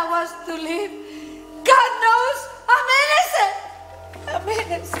moment I was to live, God knows I'm innocent. I'm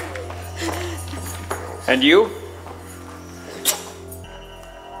innocent. And you?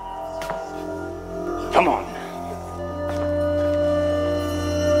 Come on.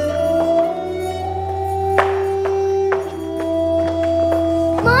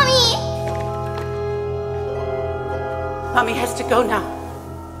 Mommy! Mommy has to go now.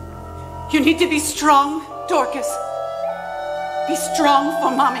 You need to be strong, Dorcas. Be strong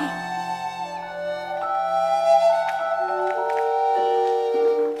for Mommy.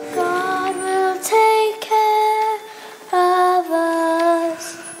 God will take care of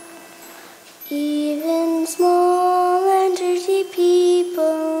us. Even small and dirty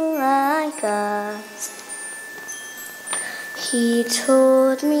people like us. He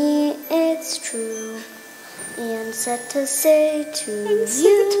told me it's true. And said to say to you, and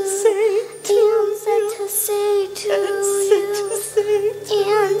said to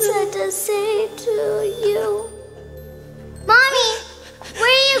say to you. Mommy,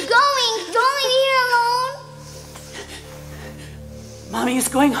 where are you going? Don't leave me here alone. Mommy is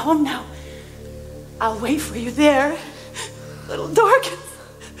going home now. I'll wait for you there. Little Dorcas,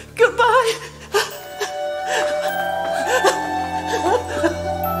 goodbye.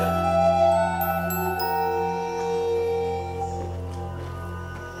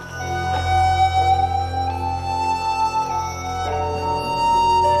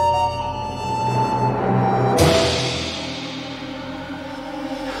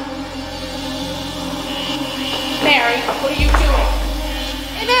 What are you doing?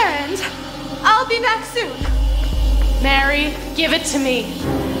 An errand. I'll be back soon. Mary, give it to me.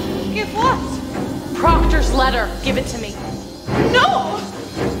 Give what? Proctor's letter. Give it to me. No!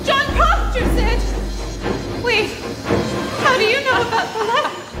 John Proctor said... Wait, how do you know about the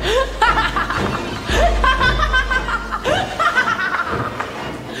letter?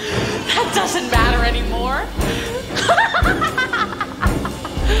 That doesn't matter anymore.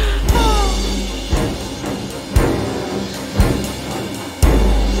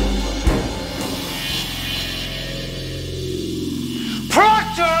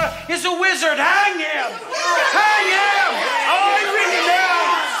 Proctor is a wizard! Hang him! Hang him! I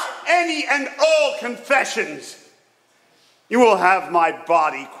renounce any and all confessions. You will have my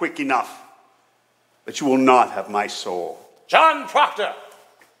body quick enough, but you will not have my soul. John Proctor,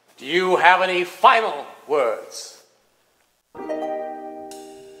 do you have any final words?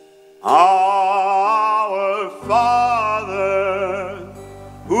 Our Father,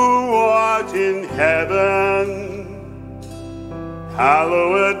 who art in heaven,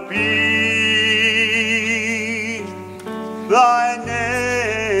 hallowed be thy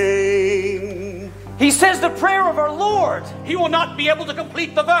name. He says the prayer of our Lord. He will not be able to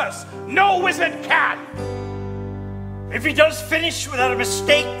complete the verse. No wizard can. If he does finish without a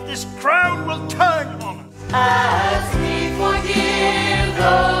mistake, this crowd will turn on us. As we forgive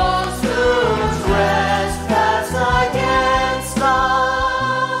those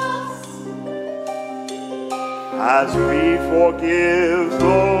as we forgive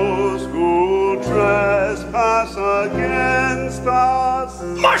those who trespass against us.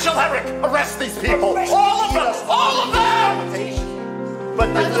 Marshal Herrick, arrest these people! All of them! All of them!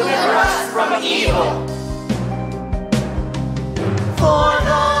 But deliver us from evil. For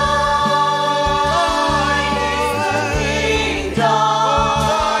thine is the kingdom.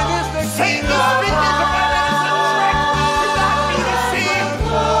 Satan is speaking to an innocent trick. Do not be deceived.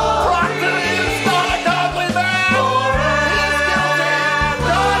 Proctor is not a godly man. He's guilty.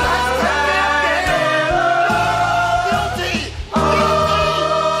 God has condemned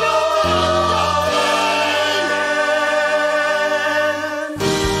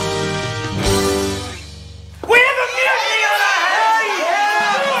him. We have a mutiny on our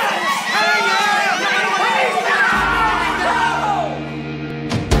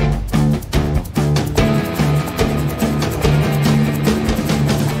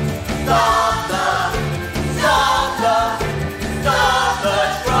Stop the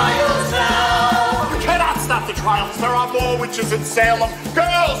trials now. You cannot stop the trials. There are more witches in Salem.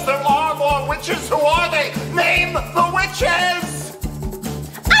 Girls, there are more witches. Who are they? Name the witches.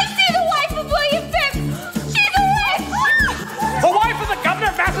 I see the wife of William Phips. She's a witch. The wife of the governor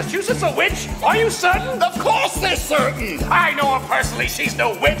of Massachusetts, a witch? Are you certain? Of course they're certain. I know her personally. She's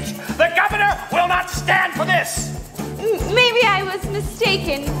no witch. The governor will not stand for this. Maybe I was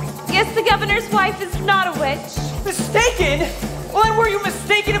mistaken. Yes, the governor's wife is not a witch. Mistaken? Well, then were you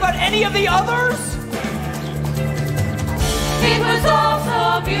mistaken about any of the others? It was all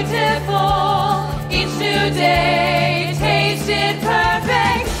so beautiful. Each new day tasted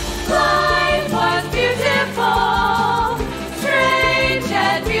perfect. Life was beautiful. Strange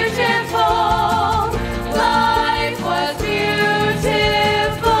and beautiful. Life was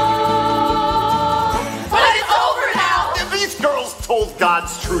beautiful. But it's over now. These girls told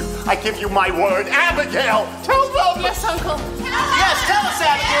God's truth. I give you my word. Abigail, tell them. Yes, Uncle. Yes, tell us,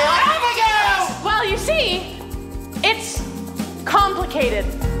 Abigail. Abigail! Well, you see, it's complicated.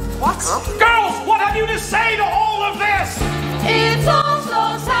 What? Girls, what have you to say to all of this? It's all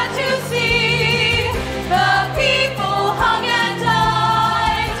so sad to see the people hung and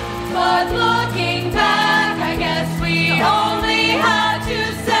died. But looking back, I guess we only had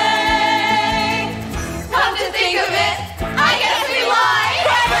to say, come to think of it, I guess we lied.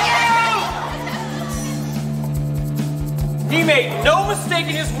 He made no mistake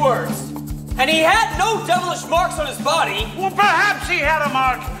in his words. And he had no devilish marks on his body. Well, perhaps he had a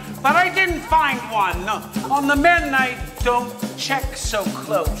mark, but I didn't find one. On the men, I don't check so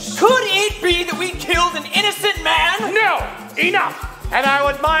close. Could it be that we killed an innocent man? No, enough. And I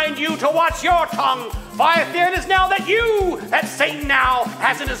would mind you to watch your tongue, for I fear it is now that Satan now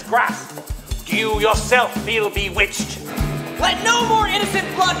has in his grasp. Do you yourself feel bewitched? Let no more innocent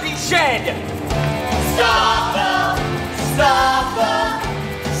blood be shed. Stop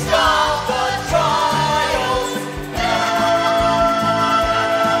the trials now.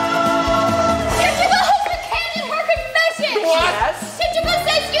 Tituba has recanted her confession. What? Yes? Tituba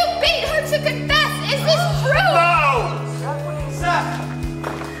says you beat her to confess. Is this true? No. Sir,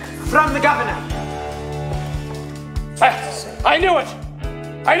 from the governor. I knew it.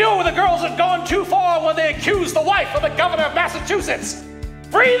 I knew the girls had gone too far when they accused the wife of the governor of Massachusetts.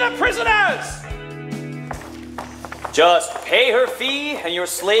 Free the prisoners! Just pay her fee and your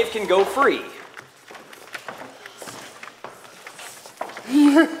slave can go free.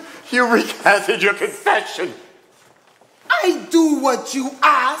 You recanted your confession. I do what you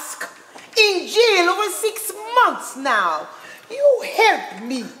ask. In jail over 6 months now. You helped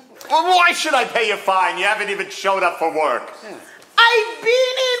me. Well, why should I pay your fine? You haven't even showed up for work. I've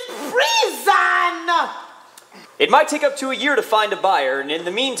been in prison. It might take up to a year to find a buyer, and in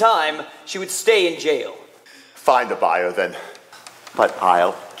the meantime, she would stay in jail. Find a buyer then. But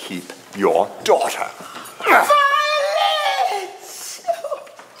I'll keep your daughter. Violet!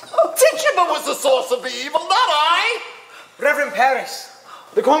 Tituba was the source of the evil, not I. Reverend Parris,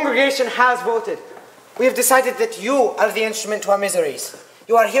 the congregation has voted. We have decided that you are the instrument to our miseries.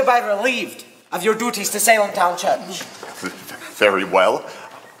 You are hereby relieved of your duties to Salem Town Church. Very well.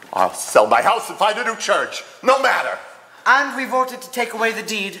 I'll sell my house and find a new church. No matter. And we voted to take away the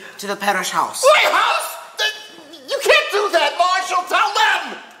deed to the parish house. My house? You can't do that, Marshal. Tell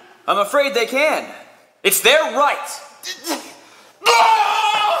them. I'm afraid they can. It's their right.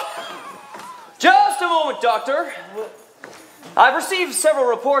 Just a moment, Doctor. I've received several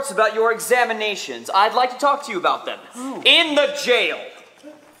reports about your examinations. I'd like to talk to you about them. In the jail.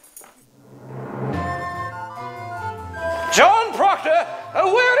 John Proctor?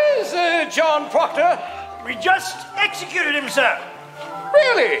 Where is John Proctor? We just executed him, sir.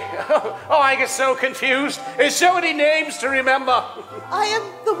 Really? Oh, I get so confused. There's so many names to remember. I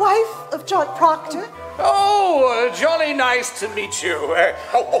am the wife of John Proctor. Oh, jolly nice to meet you.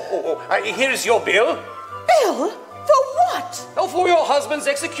 Here's your bill. Bill? For what? Oh, for your husband's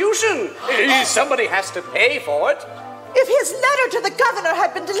execution. Somebody has to pay for it. If his letter to the governor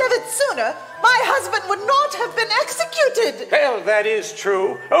had been delivered sooner, my husband would not have been executed. Well, that is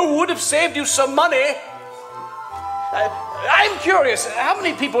true. Oh, would have saved you some money. I'm curious, how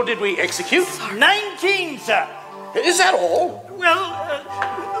many people did we execute? 19, sir. Is that all? Well,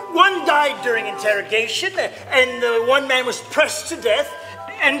 one died during interrogation, and one man was pressed to death,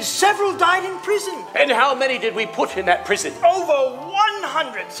 and several died in prison. And how many did we put in that prison? Over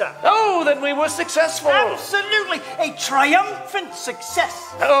 100, sir. Oh, then we were successful. Absolutely. A triumphant success.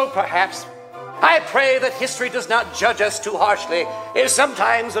 Oh, perhaps. I pray that history does not judge us too harshly.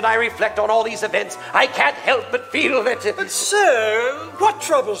 Sometimes when I reflect on all these events, I can't help but feel that... But, sir, what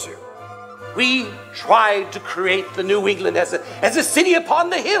troubles you? We tried to create the New England as a city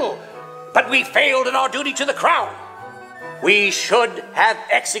upon the hill, but we failed in our duty to the crown. We should have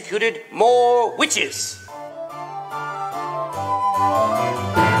executed more witches.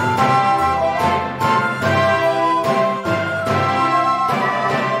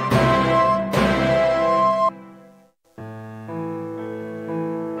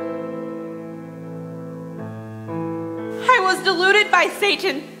 Deluded by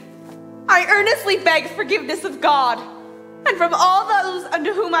Satan, I earnestly beg forgiveness of God, and from all those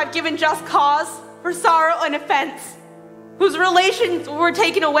unto whom I've given just cause for sorrow and offense, whose relations were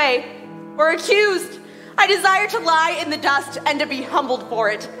taken away, or accused. I desire to lie in the dust and to be humbled for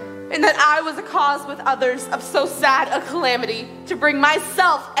it, and that I was a cause with others of so sad a calamity, to bring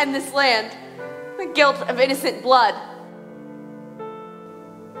myself and this land the guilt of innocent blood.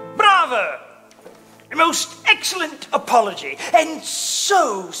 Bravo! A most excellent apology, and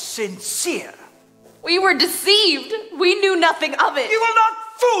so sincere. We were deceived. We knew nothing of it. You will not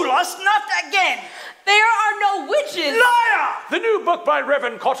fool us, not again. There are no witches. Liar! The new book by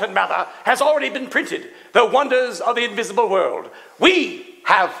Reverend Cotton Mather has already been printed, The Wonders of the Invisible World. We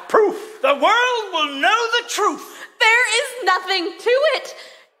have proof. The world will know the truth. There is nothing to it.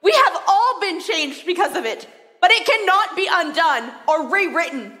 We have all been changed because of it, but it cannot be undone or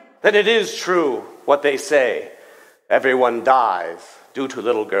rewritten. Then it is true what they say. Everyone dies due to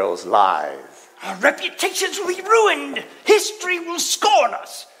little girls' lies. Our reputations will be ruined. History will scorn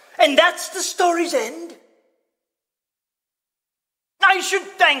us. And that's the story's end. I should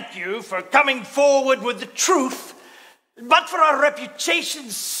thank you for coming forward with the truth, but for our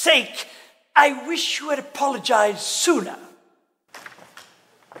reputation's sake, I wish you had apologized sooner.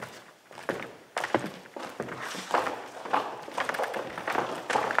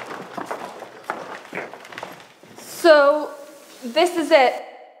 So, this is it.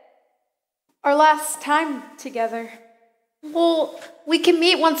 Our last time together. Well, we can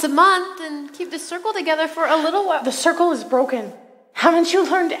meet once a month and keep the circle together for a little while. The circle is broken. Haven't you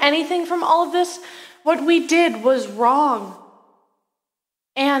learned anything from all of this? What we did was wrong.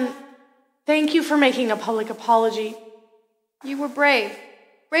 And thank you for making a public apology. You were brave.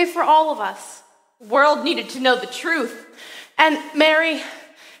 Brave for all of us. The world needed to know the truth. And Mary,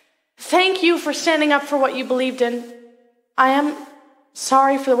 thank you for standing up for what you believed in. I am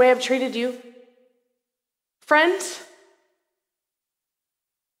sorry for the way I've treated you. Friends?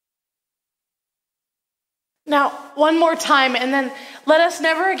 Now, one more time, and then let us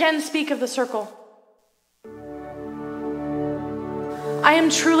never again speak of the circle. I am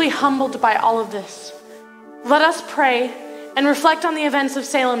truly humbled by all of this. Let us pray and reflect on the events of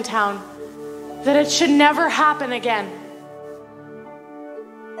Salem town, that it should never happen again.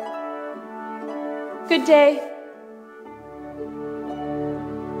 Good day.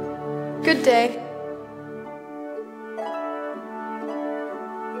 Good day.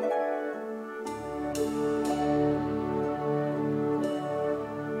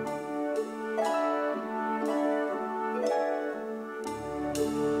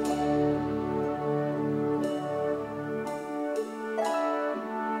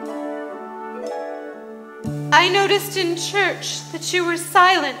 I noticed in church that you were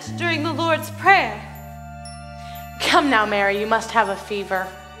silent during the Lord's Prayer. Come now, Mary, you must have a fever.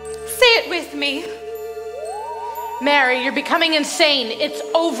 Say it with me. Mary, you're becoming insane. It's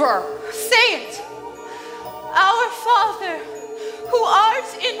over. Say it. Our Father, who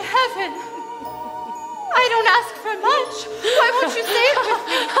art in heaven. I don't ask for much. Why won't you say it with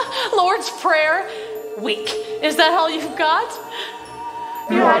me? Lord's Prayer? Weak. Is that all you've got?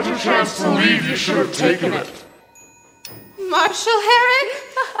 You had your chance to leave. You should have taken it. Marshal Herrick,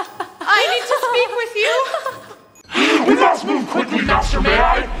 I need to speak with you. We must move quickly, master, may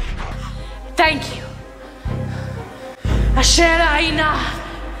I? Thank you. Asheraina,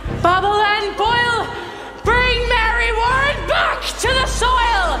 bubble and boil, bring Mary Warren back to the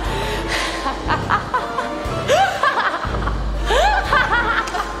soil.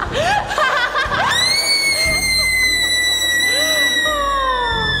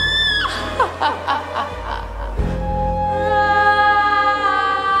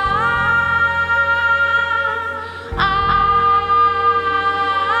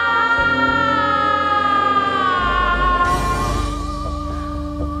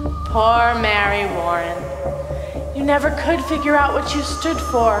 Poor Mary Warren. You never could figure out what you stood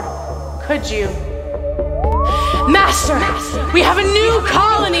for, could you? Master, we have a new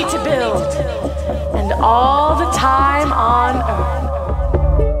colony to build, and all the time on Earth.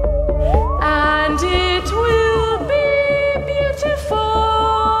 And it will